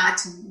quite hard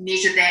to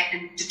measure that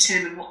and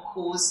determine what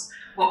caused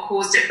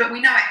it. But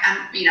we know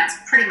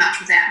it's pretty much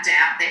without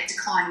doubt that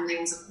declining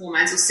levels of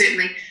hormones, or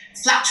certainly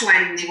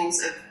fluctuating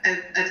levels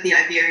of the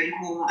ovarian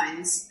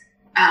hormones,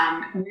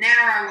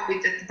 narrow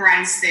the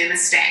brain's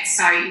thermostat.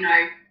 So,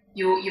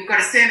 you've got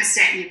a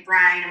thermostat in your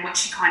brain in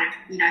which you kind of,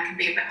 can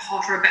be a bit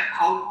hot or a bit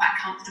cold quite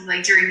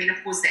comfortably. During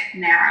menopause, that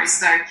narrows.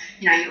 So,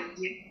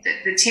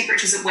 the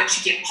temperatures at which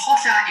you get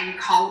hotter and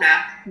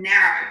colder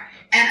narrow.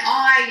 And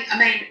I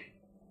mean,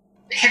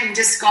 having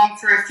just gone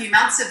through a few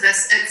months of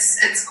this,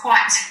 it's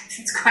quite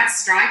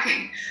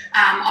striking.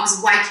 I was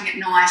waking at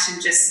night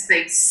and just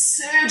these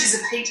surges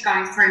of heat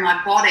going through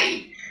my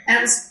body, and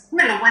it was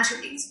middle of winter.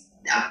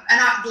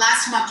 The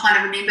last time I kind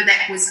of remember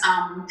that was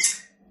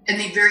in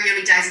the very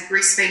early days of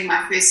breastfeeding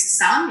my first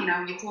son, you know,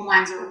 when your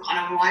hormones are all kind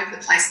of all over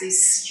the place,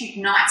 these cute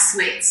night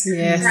sweats, throw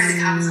the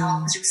covers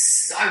off because you're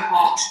so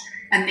hot,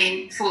 and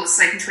then fall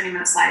asleep and 20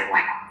 minutes later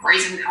wake up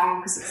freezing cold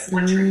because it's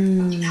winter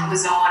and put your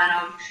covers on,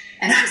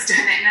 and I was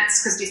doing that, and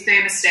it's because your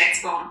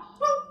thermostat's gone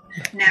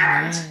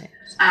narrowed. Right.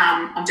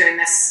 I'm doing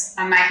this.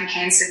 I'm making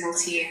hand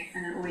signals here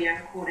in an audio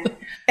recording.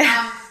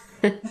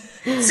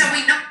 So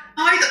we know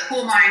that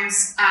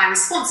hormones are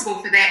responsible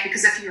for that,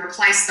 because if you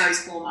replace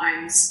those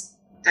hormones,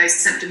 those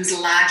symptoms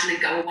largely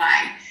go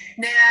away.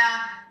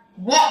 Now,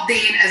 what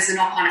then is the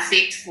knock-on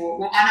effect for?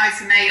 Well, I know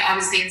for me, I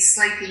was then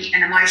sleepy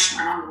and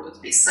emotional, and I'm the world's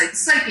best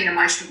sleepy and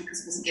emotional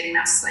because I wasn't getting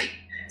enough sleep.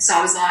 So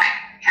I was like,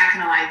 how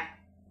can I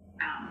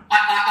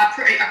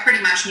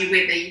pretty much knew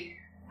where the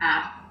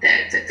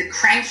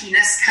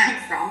crankiness came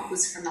from. It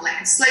was from the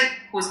lack of sleep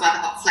caused by the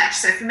hot flash.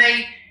 So for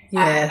me,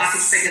 I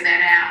could figure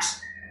that out.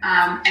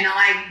 And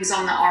I was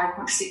on the oral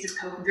contraceptive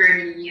pill for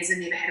very many years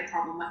and never had a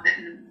problem with it.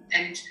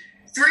 And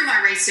through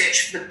my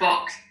research for the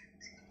book,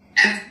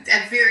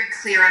 a very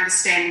clear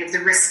understanding of the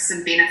risks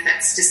and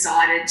benefits,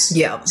 decided to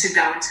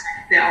go and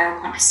take the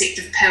oral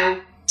contraceptive pill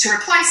to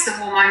replace the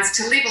hormones,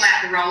 to level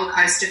out the roller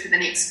coaster for the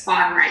next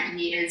 5 or 8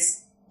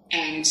 years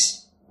and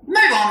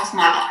move on with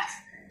my life.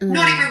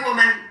 Not every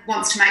woman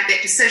wants to make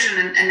that decision,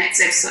 and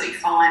that's absolutely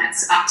fine.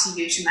 It's up to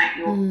you to make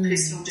your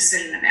personal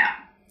decision about,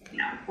 you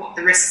know, what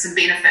the risks and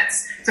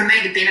benefits. For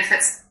me, the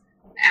benefits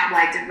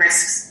outweighed the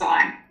risks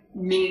by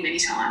many, many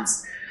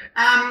times.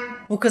 Well,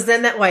 because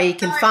then that way you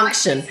can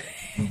function.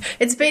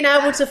 It's being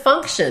able to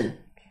function.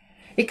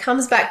 It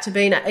comes back to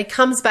being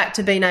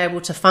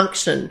able to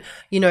function.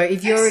 You know,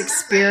 if you're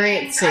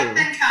experiencing. And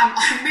I think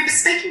I remember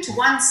speaking to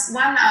one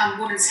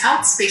women's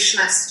health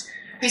specialist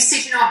who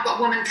said, you know, I've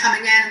got women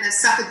coming in and they've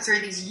suffered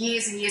through these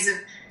years and years of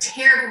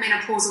terrible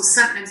menopausal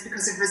symptoms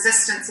because of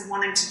resistance of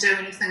wanting to do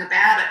anything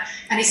about it.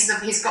 And he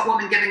says he's got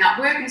women giving up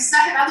work, and he says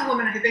I have other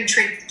women who've been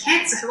treated for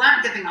cancer who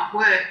aren't giving up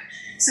work.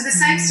 So there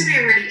seems to be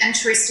a really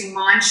interesting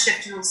mind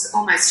shift and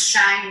almost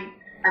shame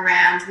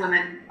around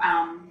women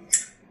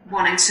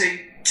wanting to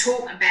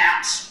talk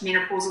about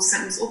menopausal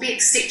symptoms or be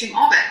accepting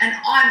of it. And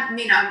I'm,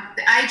 you know,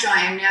 the age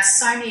I am now,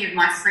 so many of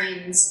my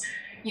friends,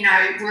 you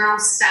know, we're all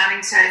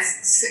starting to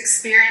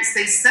experience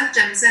these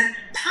symptoms, and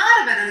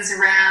part of it is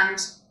around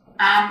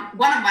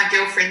one of my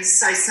girlfriends,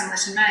 so similar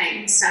to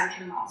me, started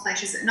having hot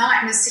flashes at night,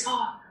 and has said,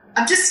 "Oh,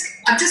 I'm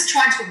just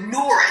trying to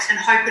ignore it and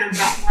hope it'll go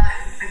away."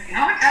 I'm thinking,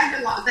 "Oh, okay,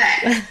 good luck with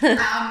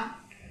that."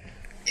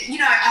 You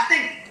know, I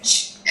think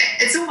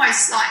it's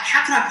almost like,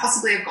 how can I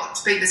possibly have got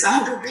to be this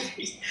old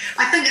already?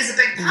 I think there's a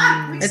big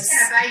part. We just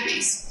had our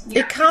babies.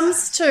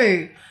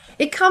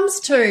 It comes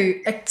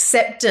to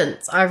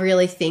acceptance, I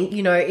really think.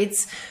 You know,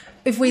 it's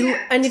if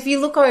you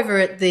look over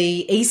at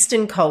the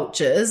Eastern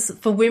cultures,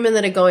 for women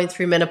that are going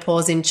through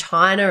menopause in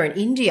China and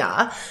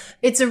India,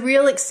 it's a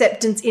real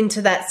acceptance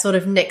into that sort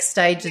of next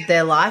stage of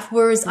their life,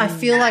 whereas I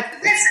feel like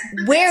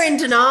we're in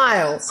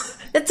denial.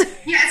 It's a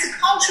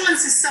cultural and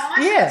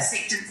societal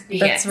acceptance there.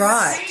 That's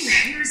right.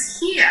 Whereas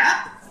here,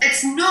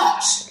 it's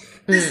not.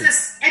 There's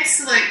this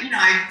absolute, you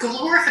know,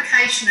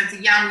 glorification of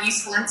the young,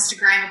 useful,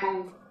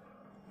 Instagrammable,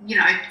 you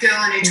know,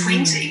 girl in her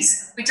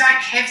 20s. We don't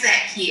have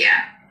that here.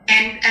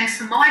 And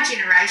for my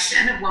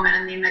generation of women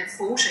in their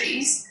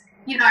mid-40s,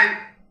 you know,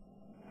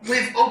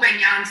 we've all been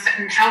young and fit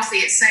and healthy,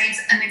 it seems,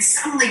 and then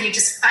suddenly you're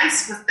just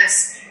faced with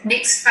this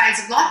next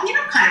phase of life and you're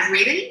not kind of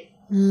ready.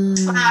 And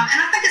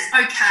I think it's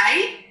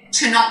okay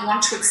to not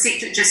want to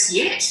accept it just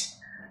yet.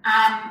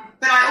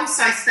 But I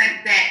also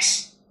think that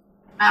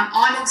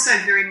I'm also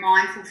very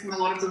mindful from a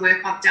lot of the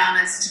work I've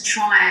done is to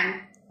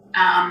try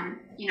and,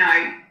 you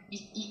know,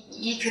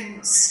 you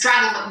can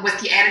struggle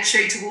with your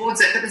attitude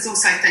towards it, but there's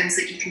also things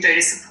that you can do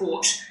to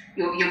support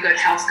your good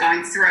health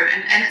going through.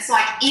 And it's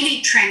like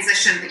any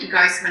transition that you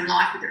go through in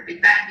life, whether it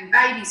be having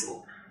babies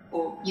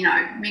or, you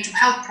know, mental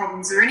health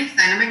problems or anything.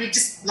 I mean, you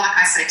just, like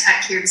I say,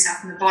 take care of yourself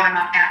from the bottom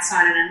up,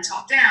 outside and in,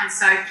 top down.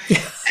 So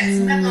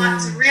midlife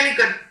is a really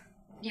good,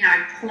 you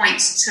know, point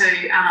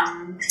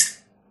to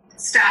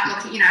start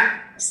looking,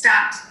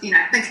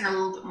 thinking a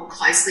little bit more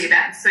closely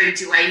about the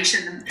food you eat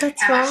and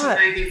how much you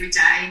move every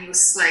day and your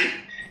sleep.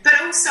 But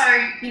also,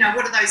 you know,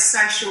 what are those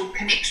social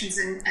connections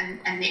and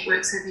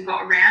networks have you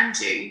got around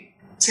you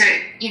to,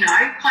 you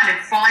know, kind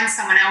of find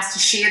someone else to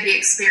share the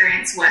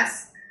experience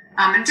with,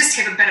 and just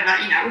have a bit of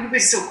a, you know, we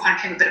still kind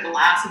of have a bit of a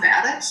laugh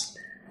about it.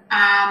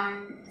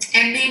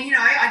 And then, you know,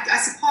 I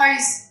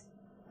suppose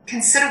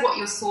consider what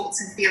your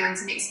thoughts and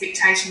feelings and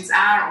expectations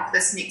are of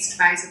this next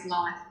phase of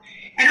life.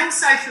 And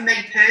also for me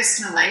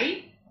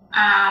personally,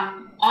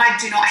 I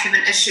do not have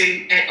an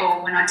issue at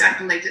all, and I don't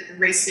believe that the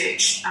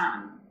research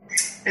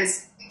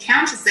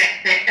counters that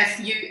if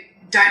you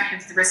don't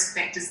have the risk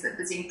factors that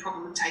there's any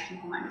problem with taking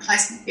hormone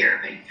replacement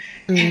therapy.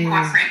 And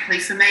quite frankly,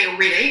 for me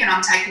already, and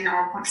I'm taking the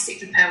oral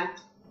contraceptive pill,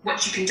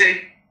 which you can do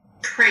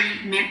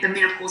the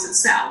menopause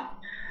itself,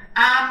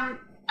 I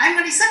haven't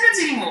got any symptoms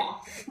anymore.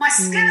 My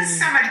skin is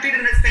so much better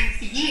than it's been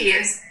for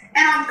years,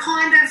 and I'm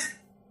kind of,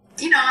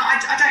 you know, I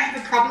don't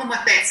have a problem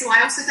with that. So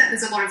I also think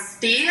there's a lot of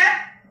fear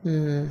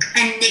and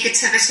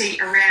negativity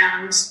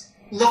around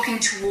looking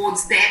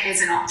towards that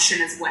as an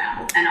option as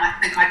well. And I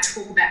think I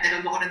talk about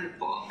that a lot in the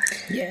book.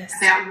 Yes.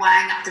 About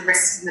weighing up the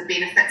risks and the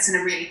benefits in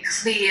a really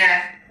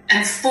clear,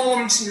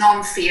 informed,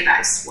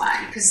 non-fear-based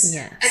way. Because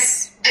you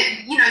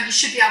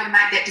should be able to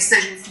make that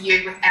decision for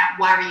you without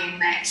worrying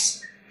that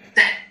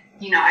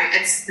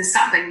there's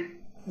something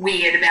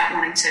weird about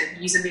wanting to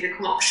use a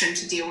medical option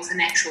to deal with a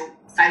natural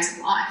phase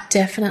of life.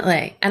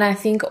 Definitely. And I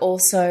think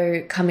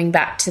also coming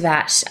back to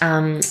that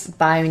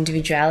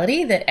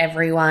bioindividuality, that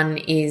everyone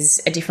is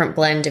a different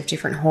blend of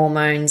different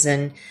hormones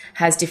and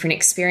has different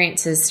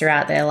experiences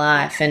throughout their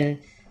life and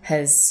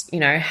has,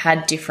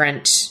 had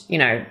different,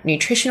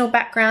 nutritional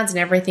backgrounds and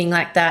everything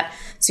like that.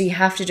 So you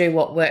have to do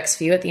what works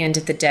for you at the end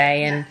of the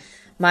day. And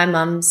my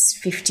mum's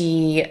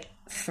 53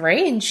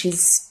 and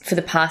she's, for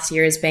the past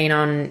year, has been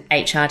on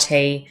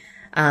HRT,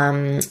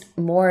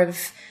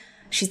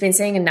 she's been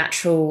seeing a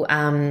natural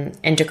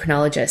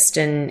endocrinologist,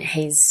 and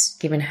he's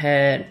given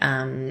her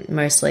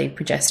mostly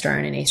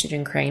progesterone and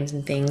estrogen creams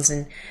and things,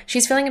 and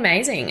she's feeling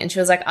amazing. And she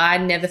was like, I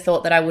never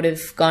thought that I would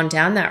have gone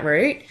down that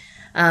route,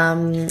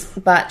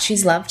 but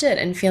she's loved it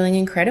and feeling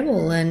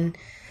incredible. And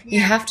you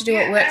have to do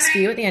what works for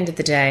you at the end of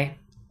the day.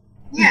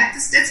 Yeah,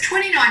 it's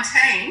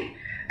 2019.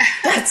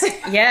 That's it.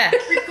 Yeah.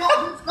 We've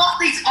got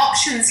these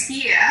options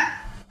here.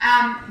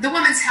 The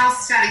women's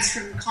health studies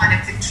from kind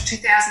of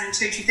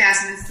 2002,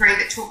 2003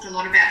 that talked a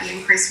lot about the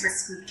increased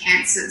risk of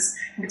cancers,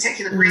 in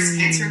particular breast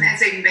cancer, and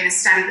there's even been a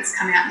study that's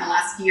come out in the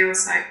last year or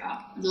so,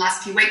 the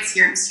last few weeks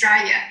here in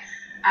Australia.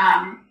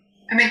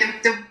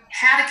 The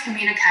how to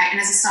communicate, and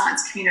as a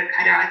science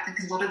communicator, I think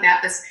a lot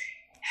about this,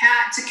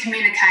 how to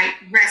communicate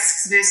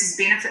risks versus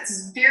benefits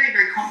is very,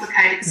 very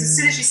complicated, because as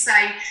soon as you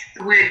say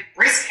the word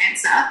breast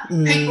cancer,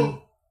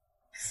 people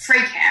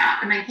freak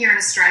out. Here in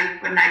Australia,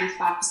 we've got an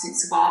 85%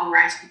 survival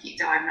rate if you get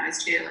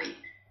diagnosed early.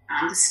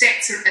 The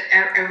stats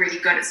are really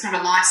good. It's not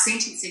a life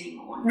sentence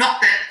anymore.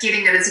 Not that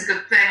getting it is a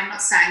good thing, I'm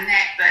not saying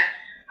that, but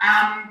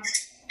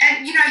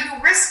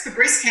your risk for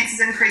breast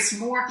cancer is increased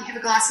more if you have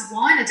a glass of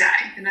wine a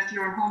day than if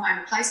you're on hormone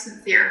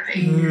replacement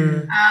therapy.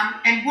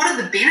 And what are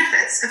the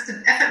benefits? If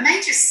it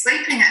means you're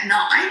sleeping at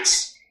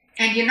night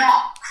and you're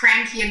not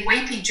cranky and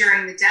weepy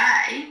during the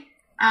day,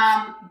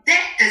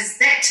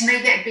 that to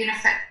me, that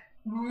benefit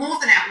more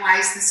than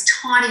outweighs this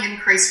tiny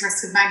increased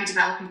risk of maybe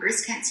developing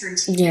breast cancer in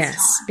 10 years'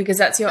 time. Because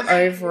that's your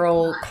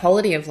overall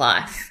quality of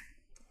life.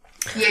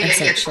 Yeah,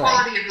 the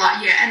quality of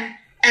life,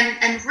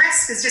 And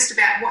risk is just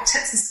about what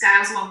tips the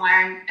scales one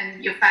way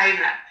and your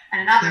favour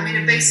and another.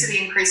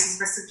 Obesity increases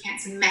risk of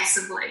cancer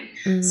massively.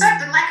 So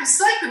the lack of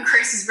sleep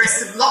increases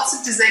risk of lots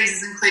of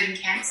diseases, including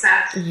cancer.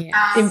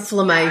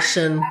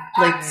 Inflammation.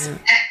 So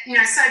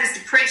does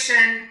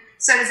depression.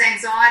 So does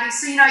anxiety.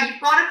 So,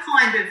 you've got to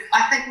kind of,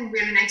 I think we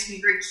really need to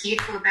be very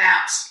careful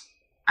about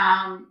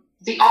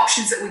the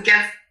options that we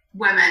give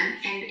women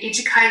and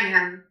educating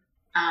them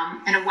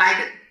in a way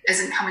that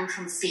isn't coming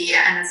from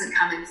fear and isn't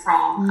coming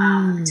from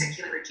a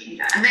particular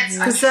agenda. And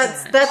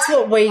that's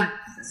what we...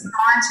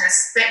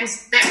 Scientists, that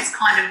was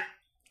kind of,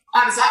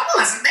 I was like,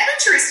 well, isn't that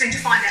interesting to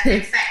find out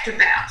that fact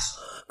about?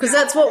 Because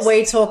that's what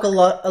we talk a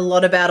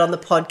lot about on the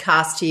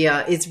podcast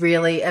here, is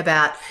really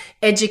about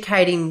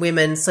educating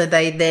women so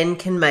they then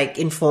can make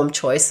informed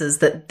choices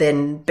that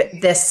then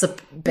best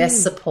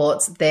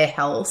supports their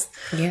health,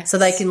 so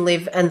they can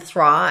live and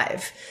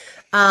thrive.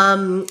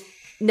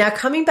 Now,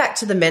 coming back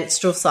to the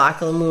menstrual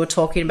cycle, and we were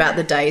talking about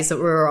the days that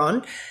we were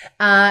on,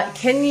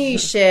 can you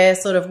share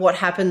sort of what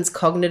happens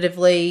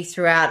cognitively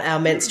throughout our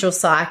menstrual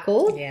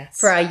cycle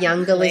for our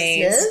younger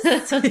listeners?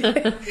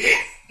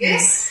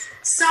 Yes.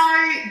 So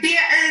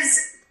there is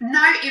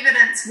no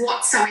evidence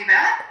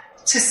whatsoever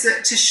to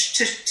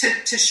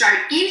show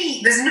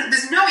any.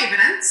 There's no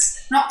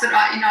evidence. Not that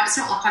it's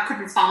not like I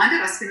couldn't find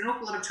it. I spent an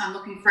awful lot of time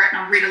looking for it,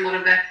 and I've read a lot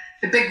of the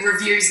big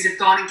reviews that have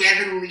gone and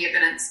gathered all the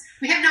evidence.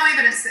 We have no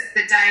evidence that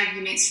the day of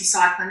your menstrual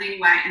cycle in any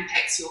way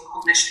impacts your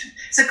cognition.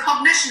 So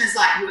cognition is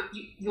like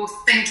your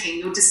thinking,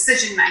 your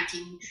decision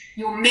making,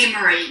 your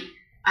memory.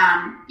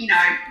 Day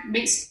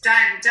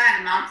of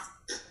the month.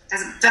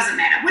 Doesn't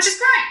matter, which is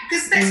great,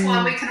 because that's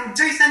why we can all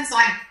do things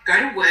like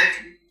go to work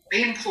and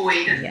be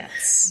employed and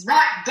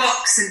write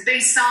books and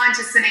be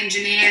scientists and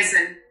engineers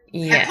and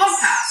have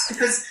podcasts,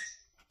 because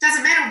it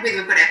doesn't matter whether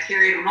we've got our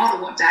period or not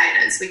or what day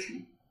it is, we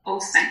can all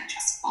think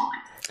just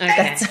fine. Okay.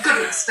 That's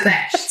goodness for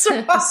that. That's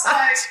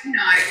right. So,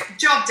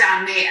 job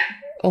done there.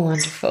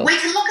 Wonderful. We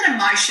can look at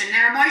emotion.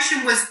 Now,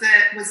 emotion was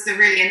the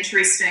really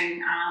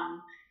interesting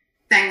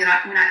thing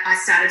that when I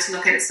started to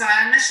look at it. So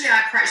initially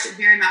I approached it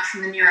very much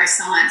from the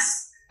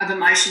neuroscience of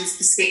emotions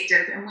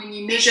perspective, and when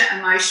you measure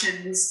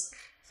emotions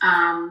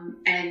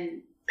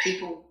and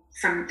people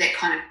from that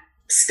kind of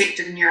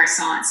perspective,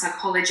 neuroscience,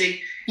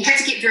 psychology, you have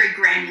to get very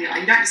granular.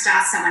 You don't just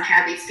ask someone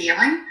how they're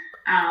feeling,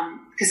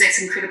 because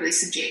that's incredibly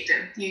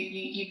subjective.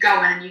 You go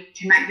in and you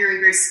can make very,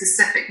 very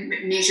specific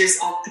measures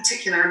of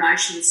particular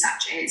emotions,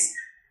 such as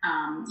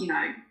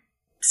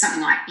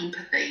something like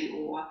empathy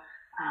or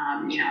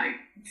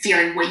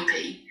feeling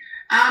weepy.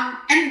 And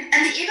the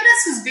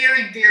evidence was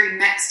very very, very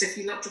mixed if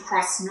you looked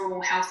across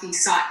normal, healthy,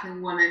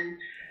 cycling women,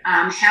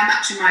 how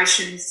much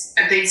emotions,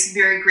 these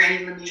very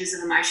granular measures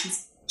of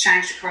emotions,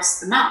 changed across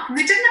the month. And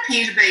there didn't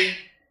appear to be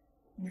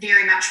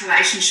very much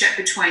relationship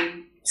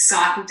between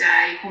cycle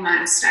day,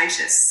 hormonal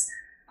status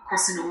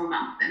across a normal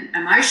month and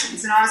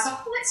emotions. And I was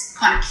like, well, that's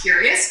kind of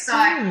curious,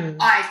 because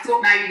I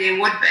thought maybe there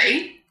would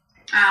be.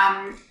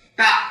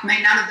 But, I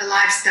mean, none of the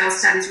large-scale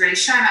studies really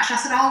show much. And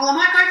I said, oh, well, I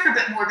might go for a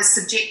bit more of a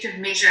subjective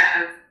measure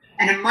of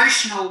an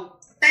emotional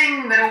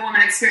thing that all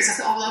women experience. I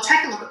thought, oh, well, I'll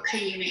take a look at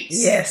PMS.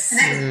 Yes. And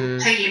that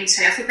was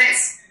PMT. I thought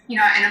that's, you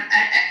know, and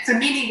for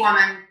many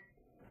women,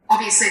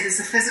 obviously there's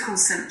the physical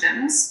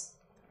symptoms,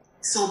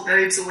 sore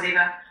boobs or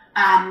whatever.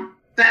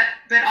 But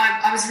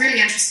I was really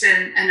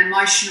interested in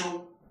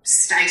emotional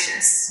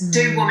status.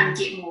 Do women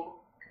get more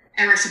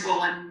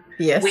irritable and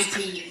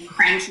weepy and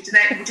cranky?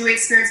 Do we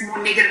experience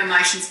more negative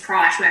emotions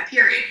prior to our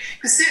period?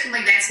 Because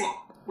certainly that's what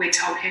we're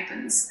told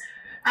happens.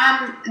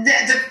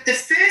 The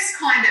first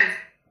kind of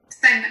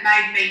thing that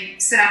made me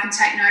sit up and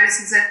take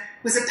notice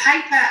was a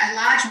paper, a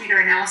large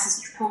meta-analysis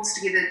which pulls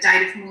together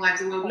data from all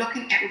over the world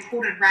looking at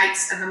reported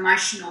rates of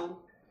emotional,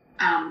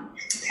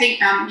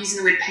 using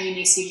the word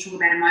PMS here to talk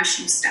about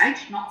emotional state,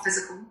 not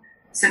physical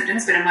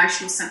symptoms, but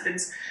emotional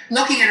symptoms,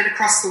 looking at it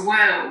across the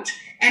world.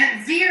 And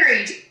it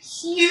varied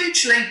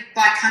hugely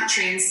by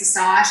country and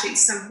society.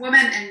 So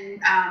women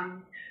in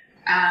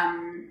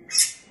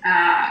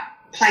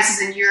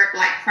places in Europe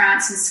like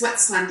France and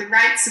Switzerland, the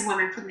rates of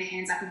women putting their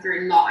hands up are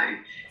very low.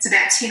 It's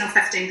about 10 or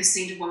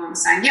 15% of women were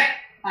saying, yep,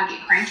 I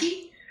get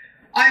cranky.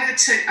 Over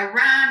to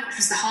Iran, which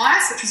was the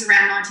highest, which was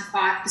around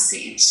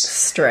 95%.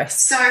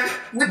 Stress. So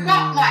we've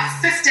got like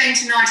 15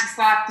 to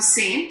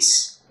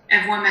 95%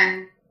 of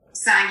women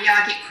saying,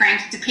 yeah, I get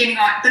cranky, depending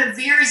on, but it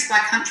varies by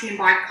country and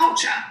by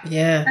culture.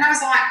 Yeah. And I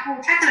was like,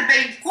 well, how can it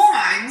be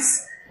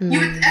hormones? You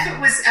would, if it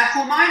was a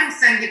hormonal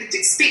thing,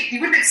 you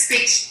wouldn't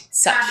expect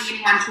hardly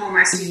anyone to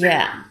almost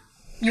everyone.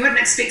 You wouldn't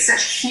expect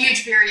such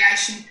huge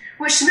variation,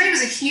 which to me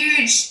was a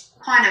huge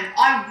kind of,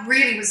 I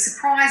really was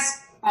surprised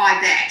by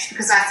that,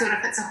 because I thought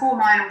if it's a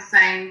hormonal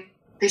thing,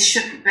 there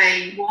shouldn't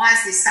be. Why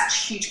is there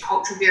such huge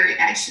cultural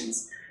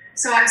variations?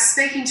 So I was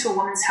speaking to a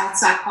women's health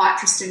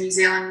psychiatrist in New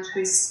Zealand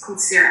who's called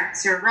Sarah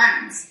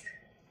Romans.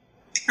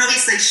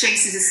 Obviously,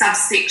 she's a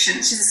subsection.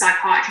 She's a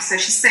psychiatrist, so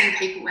she's seeing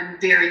people in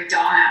very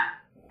dire,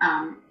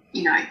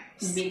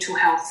 mental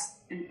health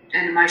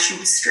and emotional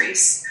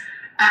distress.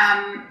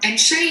 And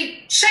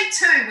she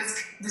too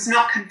was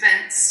not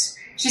convinced.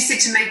 She said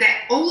to me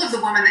that all of the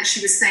women that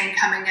she was seeing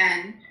coming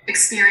in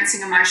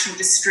experiencing emotional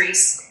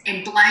distress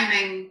and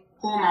blaming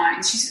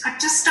hormones, she said, I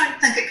just don't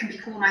think it can be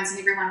hormones in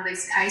every one of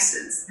these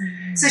cases.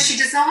 Mm-hmm. So she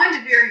designed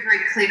a very,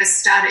 very clever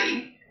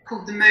study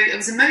called it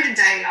was a mood and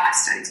daily life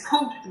study. It's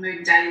called the mood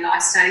and daily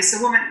life study. So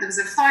there was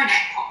a phone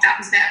app popped up. It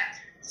was about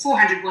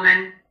 400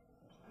 women.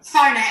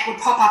 Phone app would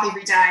pop up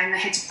every day, and they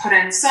had to put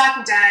in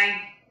cycle day,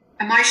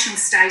 emotional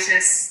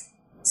status,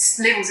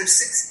 levels of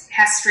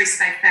how stressed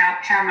they felt,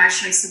 how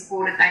emotionally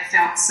supported they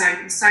felt,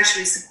 so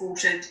socially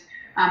supported,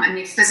 and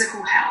their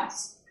physical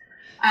health.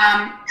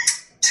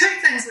 Two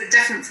things were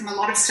different from a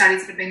lot of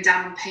studies that have been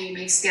done on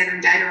PMS,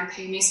 gathering data on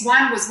PMS.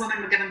 One was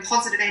women were given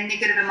positive and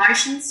negative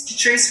emotions to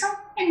choose from,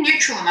 and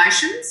neutral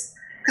emotions,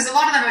 because a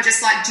lot of them were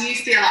just like, do you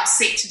feel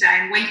upset today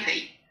and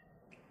weepy?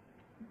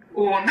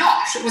 Or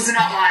not. It was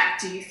not like,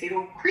 do you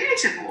feel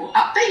creative or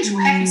upbeat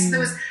or happy? So there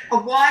was a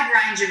wide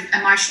range of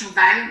emotional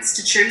valence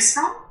to choose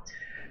from.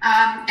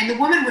 And the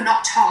women were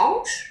not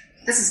told,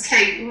 this is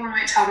key, the women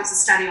weren't told it was a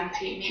study on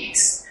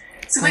PMS.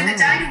 So when the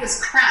data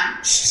was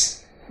crunched,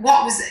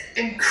 what was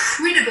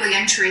incredibly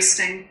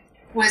interesting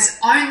was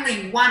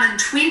only 1 in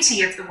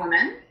 20 of the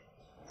women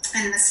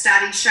in the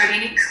study showed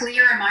any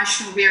clear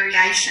emotional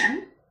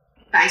variation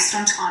based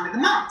on time of the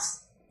month.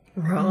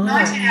 Right.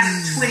 19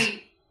 out of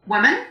 20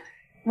 women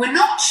were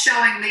not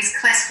showing these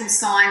classical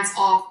signs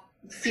of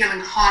feeling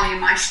highly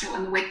emotional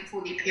in the week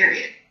before their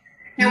period.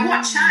 Now,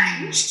 what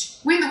changed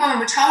when the women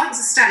were told it was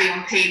a study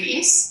on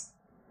PMS?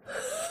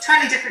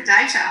 Totally different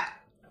data.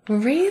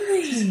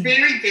 Really? It's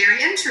very,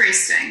 very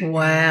interesting.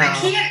 Wow.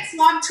 So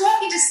I'm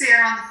talking to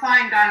Sarah on the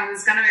phone going,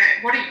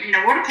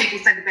 what do people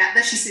think about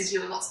this? She says,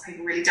 lots of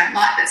people really don't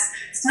like this.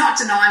 It's not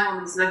denying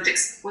women's lived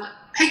experience.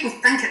 People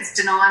think it's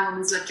denying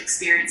women's lived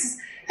experiences.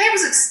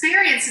 People's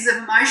experiences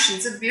of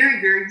emotions are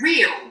very, very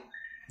real.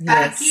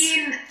 But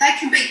again, they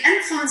can be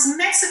influenced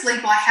massively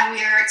by how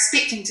we are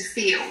expecting to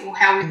feel or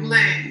how we've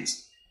learned.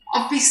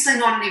 Obviously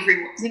not in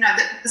every,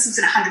 this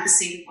wasn't 100%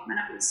 of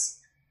women, it was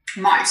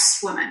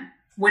most women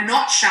were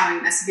not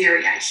showing this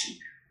variation.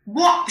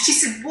 She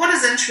said, what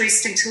is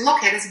interesting to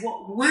look at is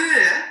what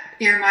were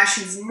their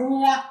emotions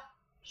more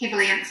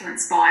heavily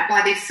influenced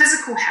by their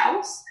physical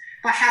health,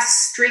 by how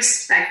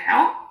stressed they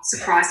felt,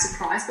 surprise,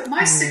 surprise, but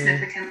most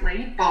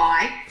significantly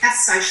by how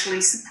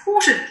socially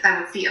supported they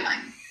were feeling.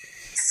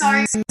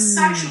 So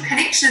social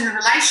connection in the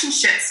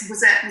relationships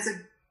was a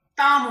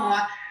far more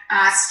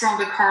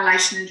stronger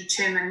correlation and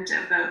determinant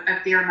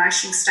of their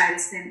emotional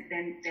status than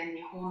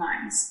their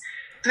hormones.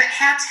 But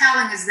how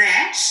telling is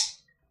that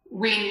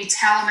when you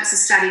tell them it's a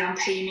study on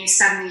PMS,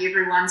 suddenly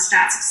everyone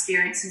starts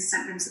experiencing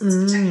symptoms at this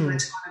particular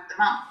time of the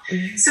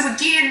month. So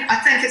again, I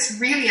think it's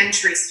really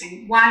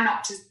interesting, one,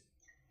 not to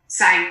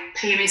say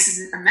PMS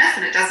isn't a myth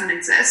and it doesn't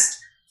exist,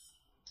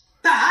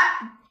 but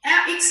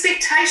our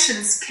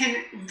expectations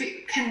can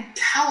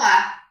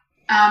colour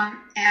our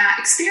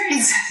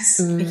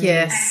experiences.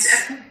 Yes.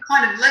 And if we've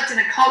kind of lived in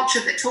a culture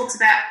that talks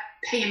about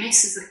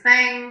PMS as a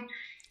thing,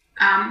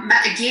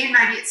 again,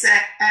 maybe it's a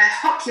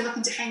hook you're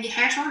looking to hang your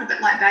hat on, a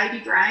bit like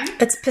baby brain.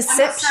 It's I'm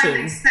not saying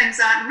perception. these things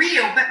aren't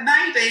real, but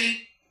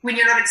maybe when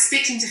you're not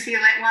expecting to feel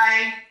that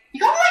way, you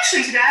go, oh,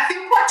 actually today I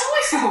feel quite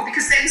joyful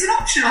because that was an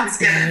option I was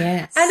given.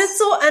 Yes.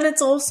 And it's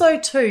also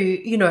too,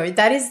 you know,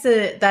 that is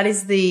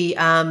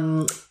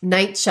the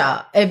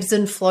nature, ebbs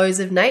and flows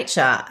of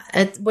nature.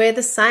 And we're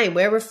the same.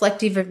 We're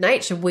reflective of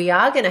nature. We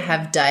are going to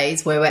have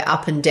days where we're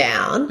up and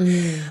down.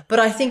 But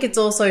I think it's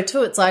also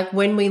too, it's like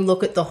when we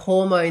look at the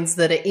hormones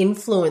that are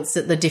influenced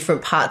at the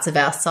different parts of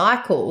our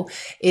cycle,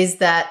 is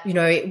that, you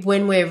know,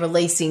 when we're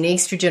releasing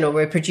estrogen or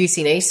we're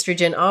producing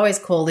estrogen, I always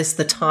call this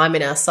the time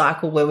in our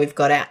cycle where we've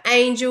got our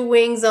angel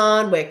wings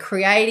on, we're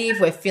creative,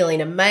 we're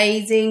feeling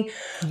amazing.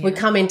 We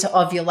come into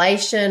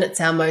ovulation,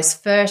 it's our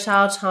most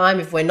fertile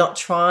time. If we're not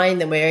trying,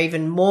 then we're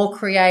even more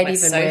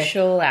creative. We're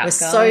social, we're outgoing.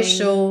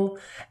 social.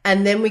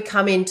 And then we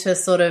come into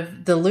sort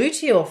of the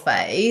luteal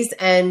phase,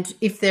 and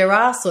if there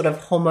are sort of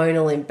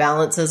hormonal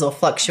imbalances or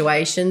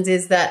fluctuations,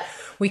 is that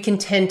we can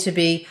tend to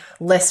be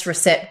less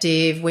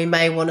receptive. We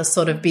may want to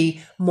sort of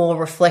be more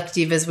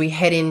reflective as we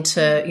head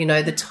into, you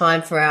know, the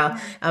time for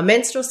our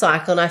menstrual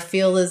cycle. And I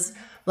feel as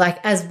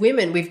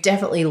women, we've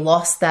definitely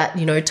lost that,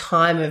 you know,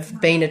 time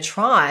of being a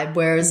tribe,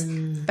 whereas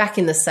back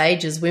in the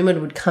sages,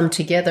 women would come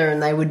together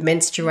and they would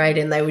menstruate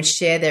and they would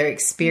share their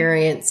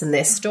experience and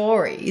their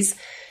stories.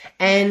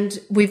 And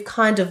we've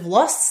kind of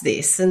lost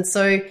this. And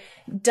so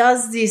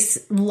does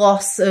this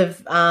loss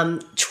of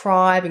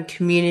tribe and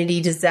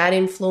community, does that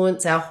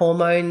influence our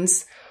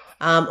hormones,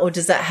 or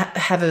does that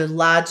have a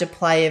larger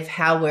play of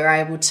how we're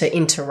able to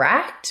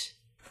interact?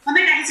 I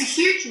mean, it has a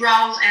huge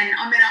role, and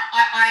I mean,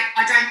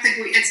 I don't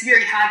think it's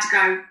very hard to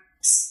go,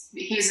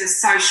 here's a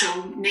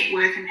social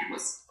network and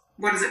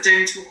what does it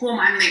do to a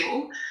hormone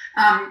level.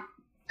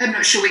 I'm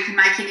not sure we can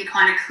make any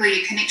kind of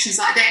clear connections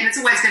like that, and it's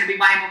always going to be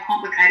way more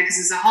complicated because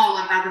there's a whole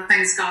lot of other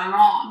things going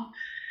on.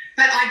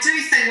 But I do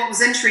think what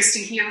was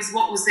interesting here was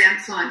what was the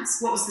influence,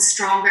 what was the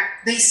stronger,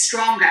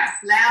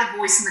 louder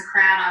voice in the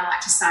crowd, I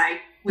like to say,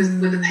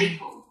 with the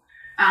people.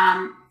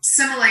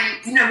 Similarly,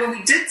 you know, when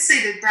we did see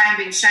the brain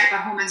being shaped by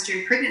hormones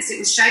during pregnancy, it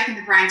was shaping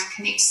the brain to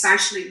connect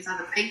socially with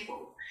other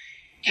people.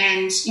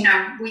 And, you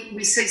know,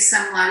 we see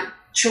similar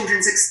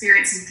children's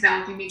experiences of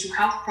developing mental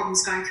health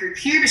problems going through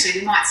puberty.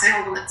 We might say,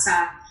 oh, well, it's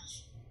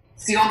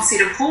the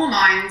onset of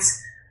hormones.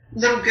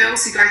 Little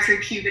girls who go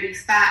through puberty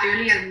far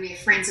earlier than their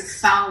friends are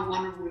far more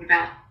vulnerable to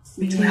develop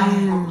mental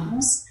health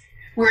problems,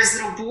 whereas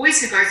little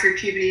boys who go through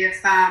puberty are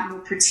far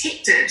more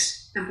protected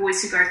than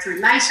boys who go through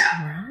later.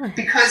 Right.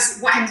 Because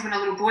what happens when a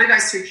little boy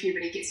goes through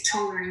puberty, he gets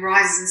taller and he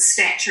rises in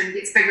stature and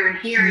gets bigger and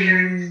hairier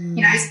and,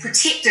 you know, he's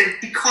protected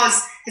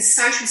because his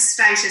social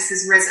status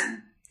has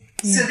risen.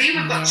 So then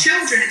we've got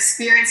children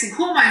experiencing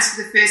hormones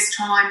for the first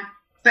time,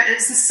 but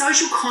it's the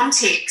social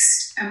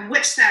context in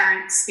which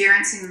they're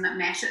experiencing them that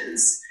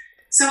matters.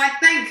 So I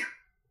think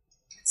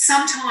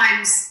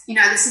sometimes, you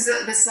know,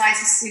 this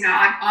latest, you know,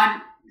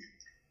 I'm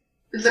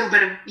a little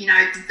bit of, you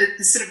know,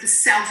 the sort of the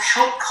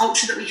self-help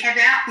culture that we have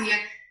out there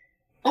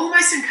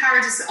almost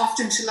encourages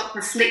often to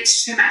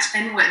reflect too much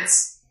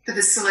inwards for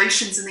the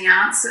solutions and the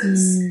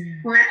answers.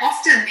 Where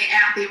often they're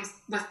out there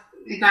with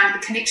the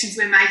connections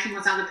we're making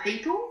with other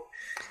people.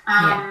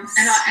 And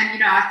you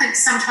know, I think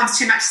sometimes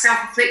too much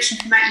self-reflection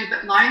can make you a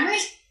bit lonely.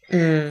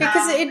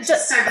 Because it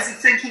just so busy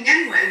thinking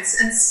inwards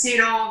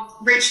instead of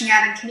reaching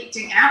out and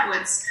connecting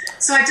outwards.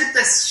 So I did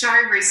this show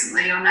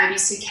recently on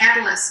ABC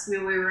Catalyst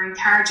where we were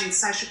encouraging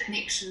social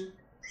connection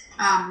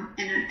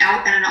in an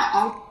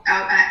old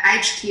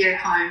aged care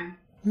home,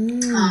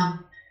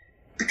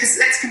 because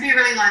that can be a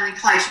really lonely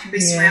place. You can be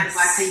surrounded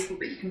by people,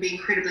 but you can be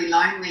incredibly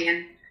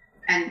lonely.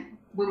 And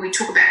when we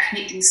talk about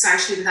connecting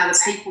socially with other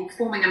people,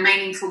 forming a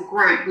meaningful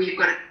group where you've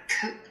got a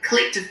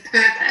collective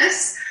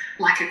purpose,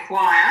 like a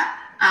choir,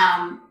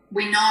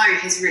 we know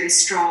has really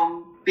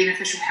strong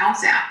beneficial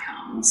health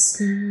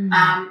outcomes.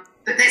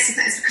 But that's the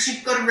thing, it's because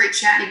you've got to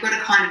reach out, you've got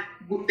to kind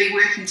of be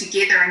working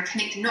together and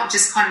connecting, not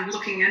just kind of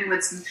looking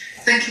inwards and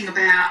thinking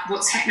about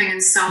what's happening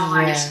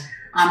inside,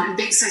 and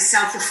being so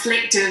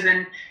self-reflective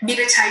and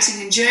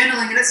meditating and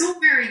journaling, and it's all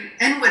very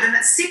inward and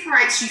it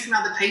separates you from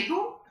other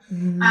people.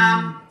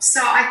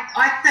 So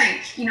I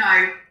think, you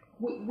know,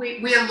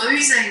 we're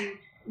losing,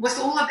 with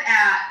all of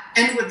our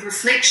inward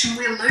reflection,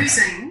 we're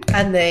losing.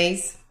 And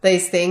these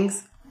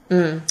things.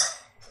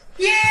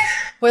 Yeah.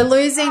 We're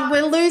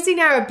losing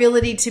our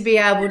ability to be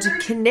able to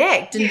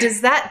connect. And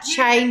does that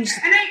change?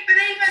 But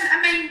even,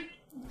 I mean,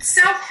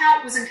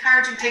 self-help was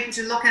encouraging people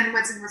to look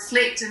inwards and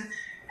reflect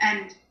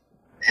and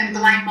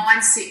blame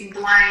mindset and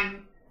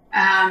blame,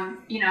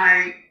 you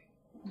know,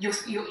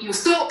 your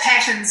thought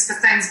patterns for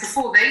things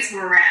before these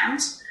were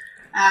around.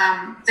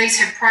 These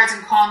have pros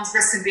and cons,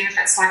 risks and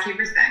benefits, like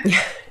everything.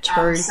 Yeah,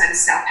 true. So the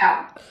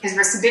self-help has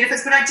risks and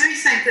benefits, but I do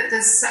think that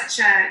there's such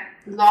a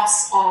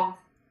loss of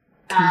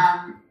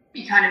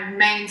kind of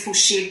meaningful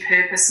shared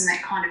purpose and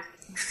that kind of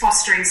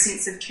fostering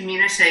sense of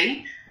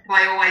community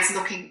by always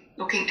looking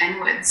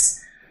inwards.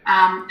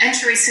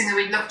 Interestingly,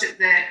 we looked at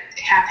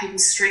how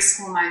people's stress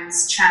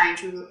hormones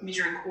change. We were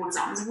measuring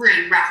cortisol. It was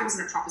really rough. It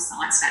wasn't a proper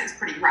science study. It was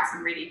pretty rough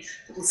and ready.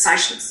 A little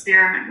social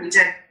experiment we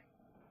did,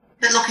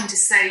 but looking to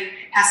see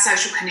how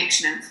social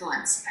connection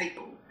influenced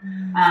people.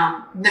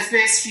 The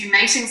first few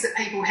meetings that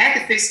people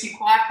had, the first few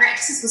quiet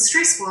practices, were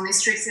stressful and their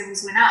stress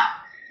levels went up.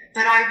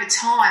 But over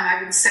time,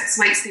 over the 6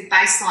 weeks, their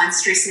baseline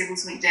stress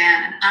levels went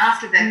down, and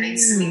after they'd been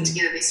sitting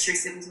together, their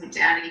stress levels went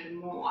down even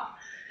more.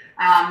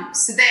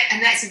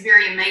 That's a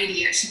very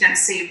immediate. You're going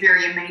to see a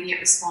very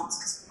immediate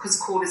response because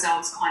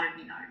cortisol is kind of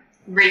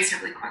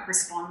reasonably quick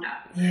responder.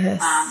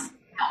 Yes.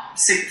 Not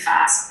super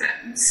fast,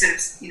 but sort of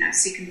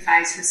second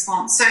phase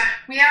response. So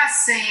we are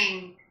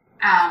seeing,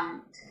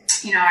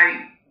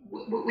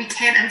 we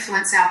can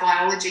influence our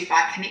biology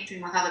by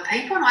connecting with other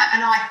people, and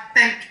I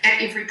think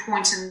at every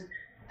point in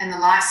the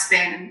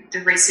lifespan, and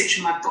the research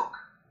in my book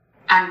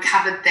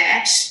uncovered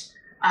that.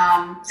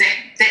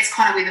 That's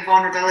kind of where the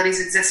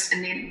vulnerabilities exist,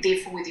 and then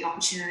therefore where the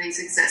opportunities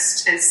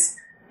exist is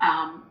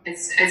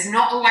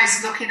not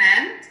always looking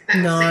in, but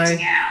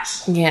reflecting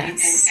out,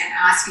 yes, and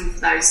asking for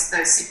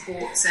those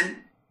supports, and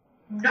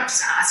not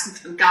just asking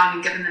for them, going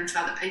and giving them to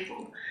other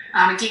people.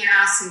 Again,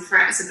 asking for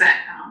it is a bit,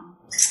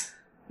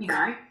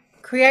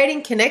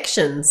 creating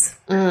connections.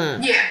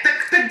 Yeah,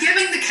 but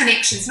giving the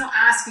connections, not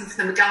asking for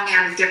them, but going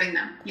out and giving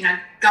them.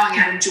 Going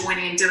out and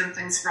joining and doing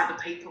things for other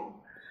people.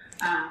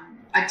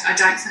 I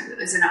don't think that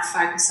there's enough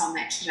focus on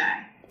that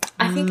today.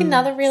 I think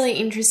another really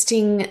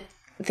interesting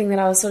thing that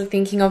I was sort of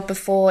thinking of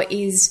before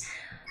is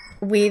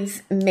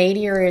with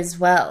media as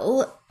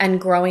well,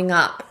 and growing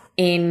up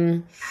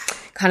in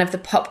kind of the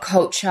pop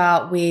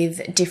culture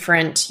with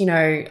different,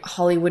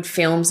 Hollywood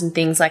films and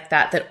things like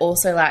that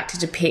also like to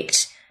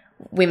depict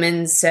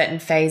women's certain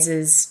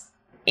phases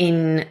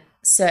in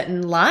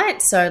certain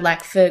light. So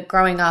like for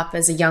growing up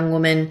as a young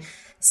woman,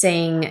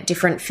 seeing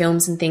different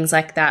films and things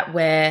like that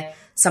where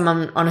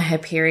someone on her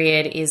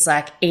period is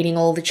like eating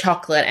all the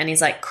chocolate and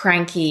is like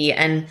cranky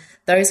and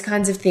those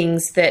kinds of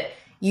things that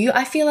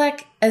I feel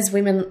like as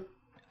women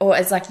or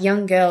as like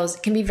young girls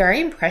can be very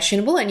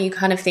impressionable, and you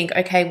kind of think,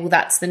 okay, well,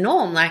 that's the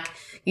norm. Like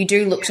you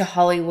do look to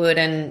Hollywood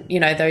and,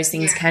 those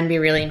things can be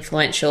really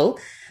influential.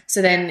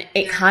 So then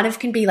it kind of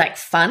can be like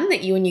fun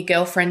that you and your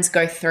girlfriends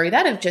go through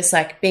that of just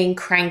like being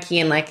cranky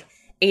and like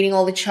eating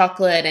all the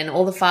chocolate and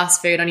all the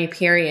fast food on your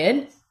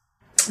period.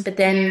 But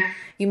then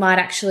you might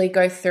actually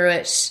go through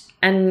it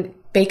and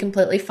be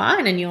completely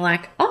fine, and you're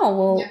like, oh,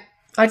 well,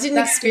 I didn't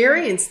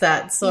experience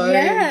that, so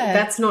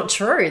that's not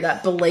true.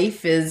 That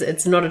belief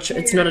it's not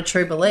a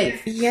true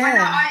belief.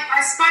 Yeah.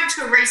 I spoke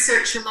to a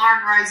researcher,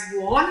 Lauren Rose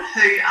Warren,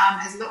 who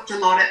has looked a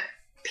lot at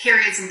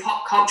periods in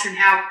pop culture and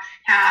how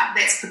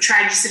that's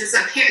portrayed. She said it's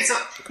a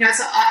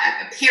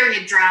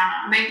period drama.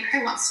 I mean,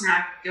 who wants to know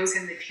if girls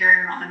having their period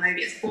or not in the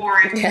movie? It's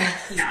boring. Yeah.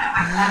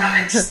 I'm not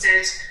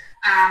interested.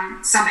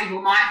 Some people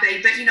might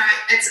be, but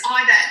it's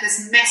either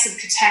this massive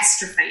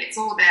catastrophe. It's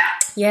all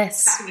about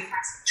stuffing your face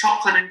with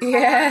chocolate and crying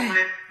all over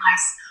the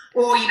place,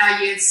 or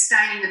you're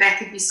staining the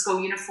back of your school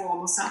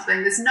uniform or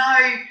something. There's no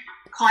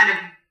kind of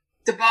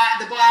the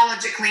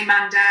biologically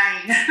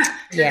mundane.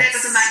 That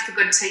doesn't make for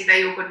good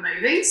TV or good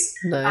movies.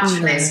 No,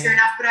 that's fair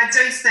enough. But I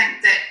do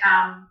think that,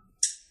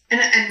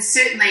 and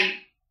certainly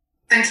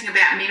thinking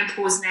about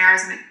menopause now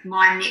as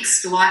my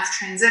next life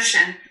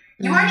transition.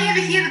 You only ever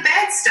hear the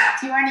bad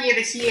stuff. You only ever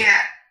hear,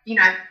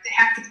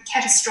 how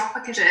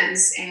catastrophic it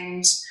is,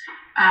 and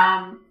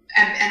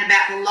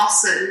about the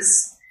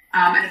losses,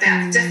 and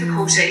about the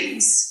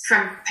difficulties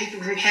from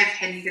people who have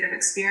had negative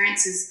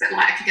experiences. But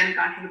like, if you're going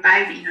to go and have a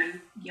baby, you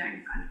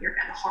only kind of hear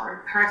about the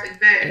horrific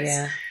births.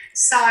 Yeah.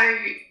 So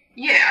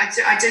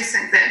I do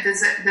think that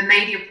there's the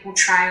media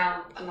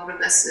portrayal. A lot of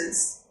this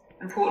is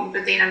important,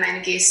 but then I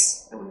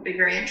guess it wouldn't be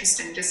very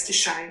interesting just to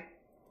show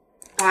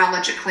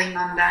biologically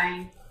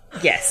mundane.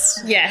 Yes,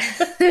 yeah.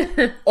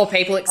 Or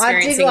people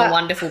experiencing a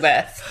wonderful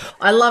birth.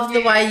 I love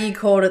the way you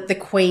called it the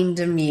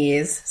queendom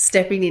years,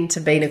 stepping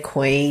into being a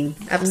queen.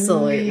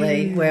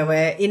 Absolutely. Where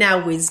we're in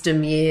our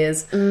wisdom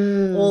years.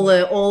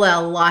 All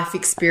our life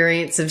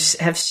experience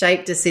have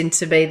shaped us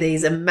into be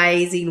these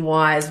amazing,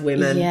 wise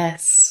women.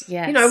 Yes,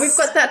 yes. We've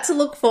got that to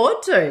look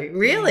forward to,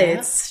 really. Yeah.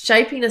 It's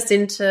shaping us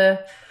into...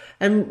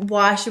 And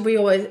why should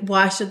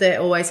there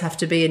always have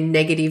to be a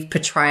negative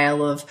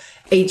portrayal of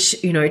each,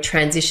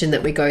 transition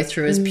that we go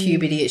through as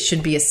puberty? It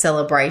should be a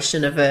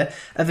celebration of a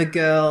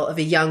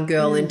young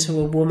girl into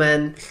a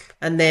woman.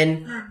 And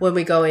then when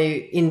we go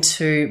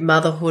into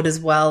motherhood as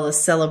well, a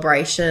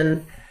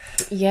celebration.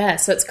 Yeah,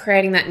 so it's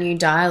creating that new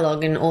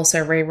dialogue and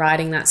also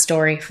rewriting that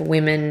story for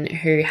women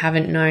who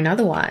haven't known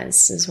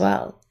otherwise as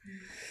well.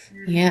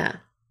 Yeah.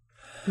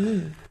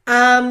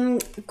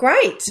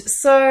 Great.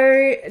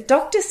 So,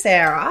 Dr.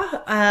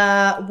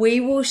 Sarah, we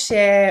will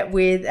share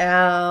with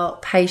our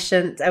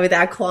patients, with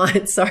our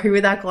clients,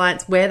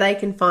 where they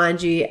can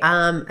find you,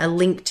 a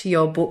link to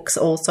your books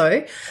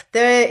also.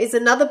 There is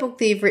another book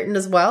that you've written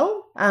as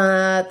well.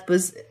 Okay.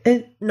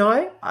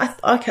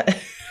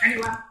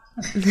 Anyone?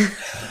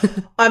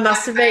 I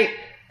must have been,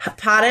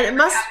 pardon, it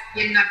must.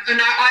 Yeah,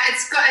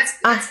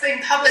 it's been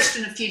published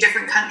in a few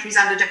different countries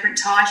under different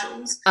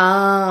titles.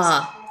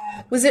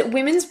 Was it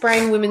Women's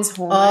Brain, Women's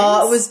Hormones?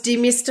 Oh, it was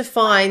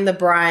Demystifying the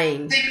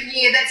Brain.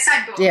 Yeah, that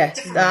same book. Yeah.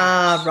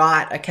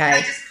 Right, okay.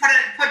 They just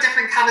put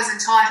different covers and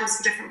titles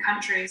for different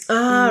countries.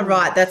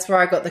 Right, that's where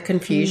I got the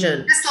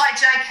confusion. Just like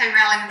J.K.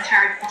 Rowling and the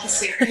Harry Potter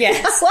series.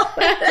 Yes. Love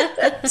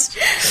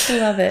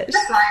it.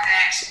 Just like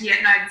that.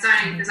 Yeah, no,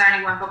 there's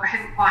only one book. I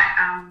haven't quite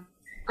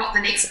got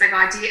the next big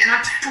idea, and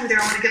I don't know whether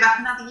I want to give up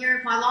another year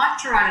of my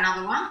life to write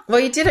another one.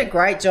 Well, you did a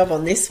great job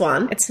on this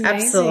one. It's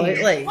amazing.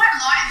 Absolutely.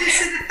 The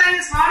thing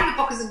is, writing a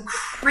book is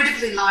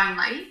incredibly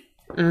lonely.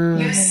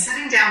 You're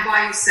sitting down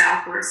by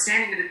yourself or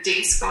standing at a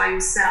desk by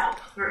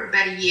yourself for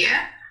about a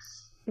year.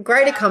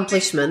 Great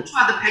accomplishment. To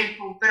other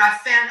people, but I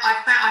found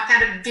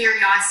it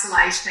very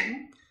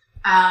isolating,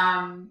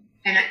 and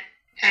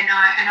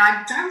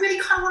I don't really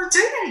kind of want to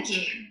do that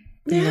again.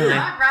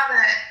 Yeah. I'd rather,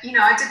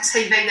 I did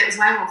TV that was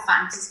way more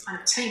fun because it's kind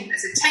of team.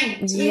 It's a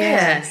team.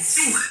 Yes.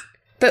 Teamwork.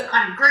 But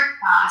kind of group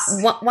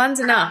class. One's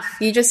enough.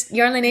 You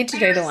only need to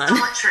do the one.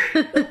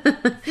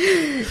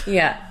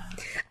 Yeah.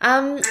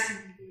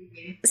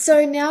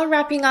 So now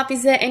wrapping up,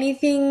 is there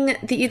anything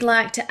that you'd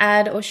like to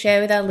add or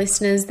share with our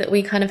listeners that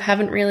we kind of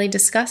haven't really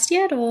discussed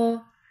yet,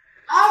 or?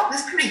 Oh,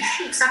 there's pretty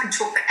heaps. I can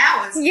talk for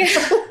hours. Yeah.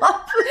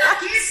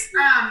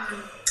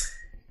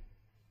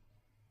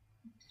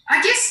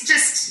 I guess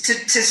just to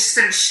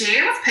sort of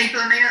share with people.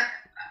 I mean,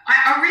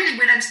 I really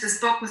went into this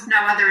book with no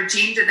other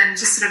agenda than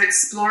just sort of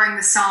exploring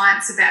the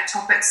science about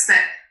topics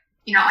that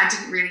I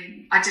didn't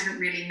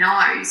really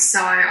know. So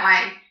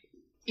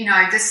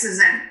this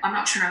isn't. I'm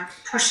not trying to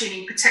push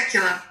any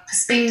particular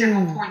perspective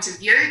or point of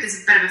view.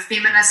 There's a bit of a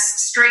feminist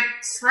streak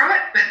through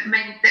it, but I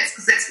mean that's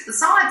because that's what the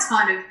science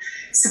kind of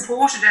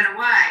supported in a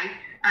way.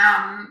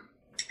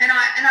 And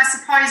I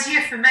suppose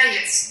for me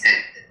it's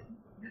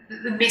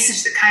the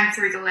message that came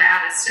through the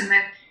loudest and the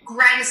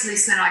greatest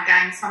lesson I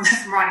gained from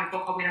writing a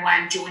book. I went away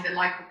and joined a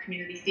local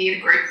community theatre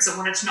group because I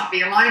wanted to not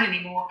be alone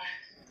anymore,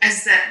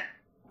 is that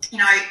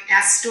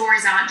our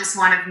stories aren't just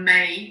one of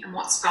me and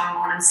what's going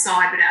on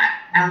inside, but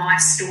our life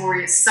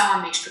story is so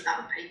enmeshed with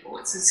other people.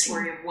 It's a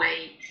story of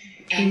we,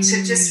 and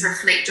to just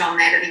reflect on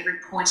that at every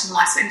point in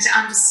life and to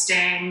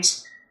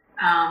understand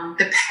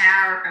the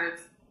power of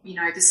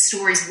the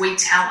stories we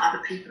tell other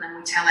people and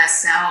we tell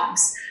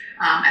ourselves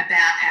about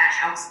our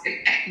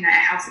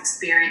health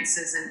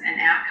experiences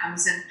and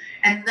outcomes,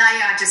 and they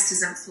are just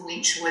as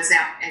influential as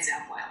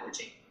our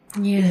biology.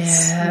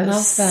 Yes, I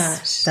love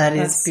that.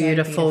 That's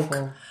beautiful. So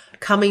beautiful.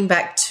 Coming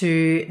back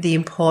to the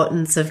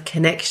importance of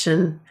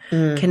connection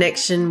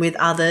with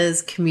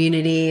others,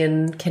 community,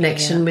 and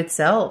connection with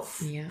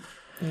self. Yeah.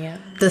 Yeah.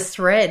 The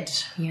thread.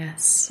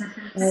 Yes.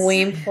 Well,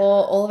 we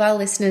implore all of our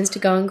listeners to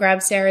go and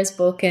grab Sarah's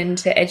book and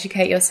to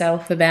educate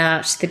yourself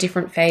about the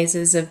different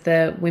phases of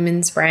the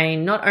women's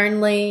brain, not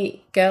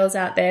only girls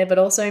out there, but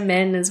also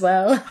men as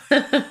well.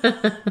 There's plenty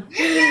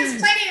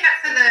of it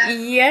for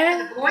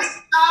the boys,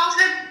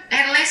 childhood,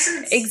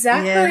 adolescence.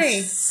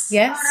 Exactly.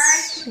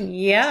 Yes.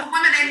 Yeah.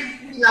 Women,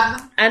 and we love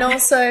them. And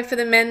also for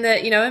the men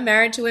that, are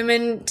married to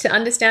women, to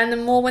understand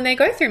them more when they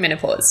go through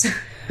menopause.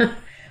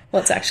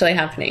 What's actually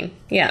happening.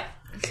 Yeah.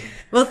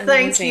 Well,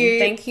 thank you.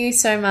 Thank you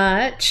so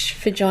much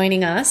for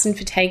joining us and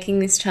for taking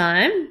this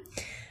time.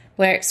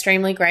 We're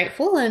extremely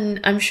grateful, and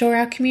I'm sure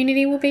our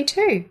community will be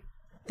too.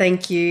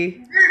 Thank you.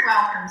 You're very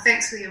welcome.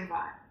 Thanks for the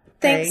invite.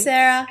 Thanks,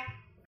 Sarah.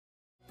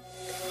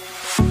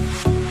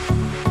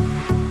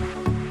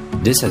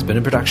 This has been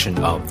a production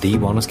of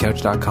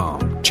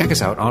TheWellnessCouch.com. Check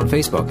us out on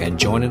Facebook and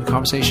join in the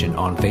conversation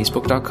on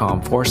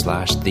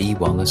Facebook.com/The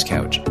Wellness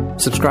Couch.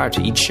 Subscribe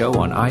to each show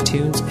on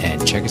iTunes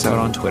and check us out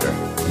on Twitter.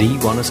 The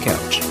Wellness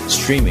Couch,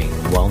 streaming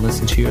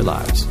wellness into your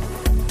lives.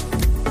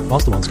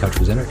 Whilst the Wellness Couch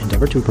presenter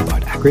endeavor to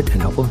provide accurate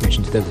and helpful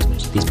information to their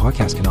listeners, these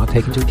podcasts cannot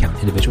take into account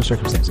individual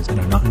circumstances and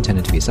are not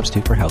intended to be a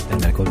substitute for health and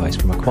medical advice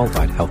from a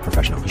qualified health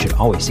professional. You should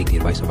always seek the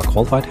advice of a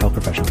qualified health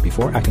professional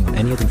before acting on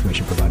any of the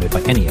information provided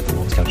by any of the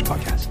Wellness Couch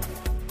podcasts.